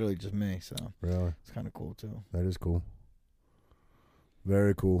 and it's literally just me. So really, it's kind of cool too. That is cool.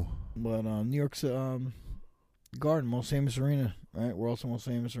 Very cool. But New York's Garden, most famous arena, right? World's most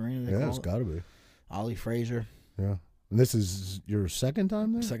famous arena. Yeah, it's got to be. Ali Frazier. Yeah. And this is your second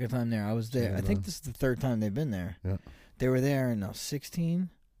time there? Second time there. I was there. I think this is the third time they've been there. Yeah. They were there in 16.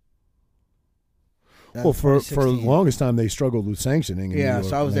 Well, for the longest time they struggled with sanctioning. Yeah,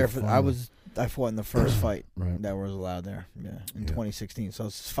 so I was there for. I fought in the first fight right. that was allowed there. Yeah, in 2016. So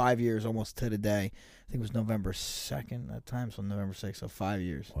it's 5 years almost to the day. I think it was November 2nd that time. So November 6th. So 5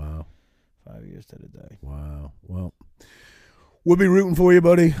 years. Wow. 5 years to the day. Wow. Well, we'll be rooting for you,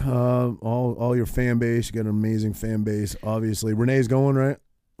 buddy. All your fan base. You got an amazing fan base. Obviously, Renee's going, right?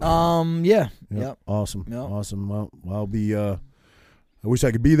 Yeah. Yep. Awesome. Yep. Awesome. Well, I'll be. I wish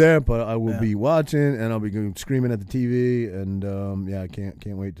I could be there, but I will be watching, and I'll be screaming at the TV, and I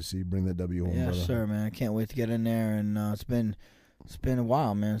can't wait to see bring that W home. Yeah, brother. sure, man. I can't wait to get in there, and it's been a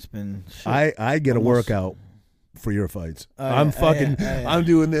while, man. It's been. Shit. I get a workout for your fights. I'm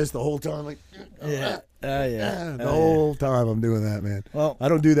doing this the whole time, like the whole time I'm doing that, man. Well, I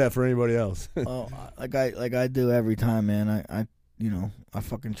don't do that for anybody else. like I do every time, man. I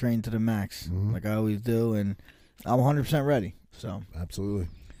fucking train to the max, like I always do, and I'm 100% ready. So absolutely,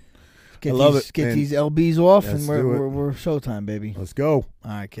 I love it. Get these LBs off, and we're showtime, baby. Let's go.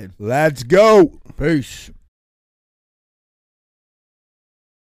 All right, kid. Let's go. Peace.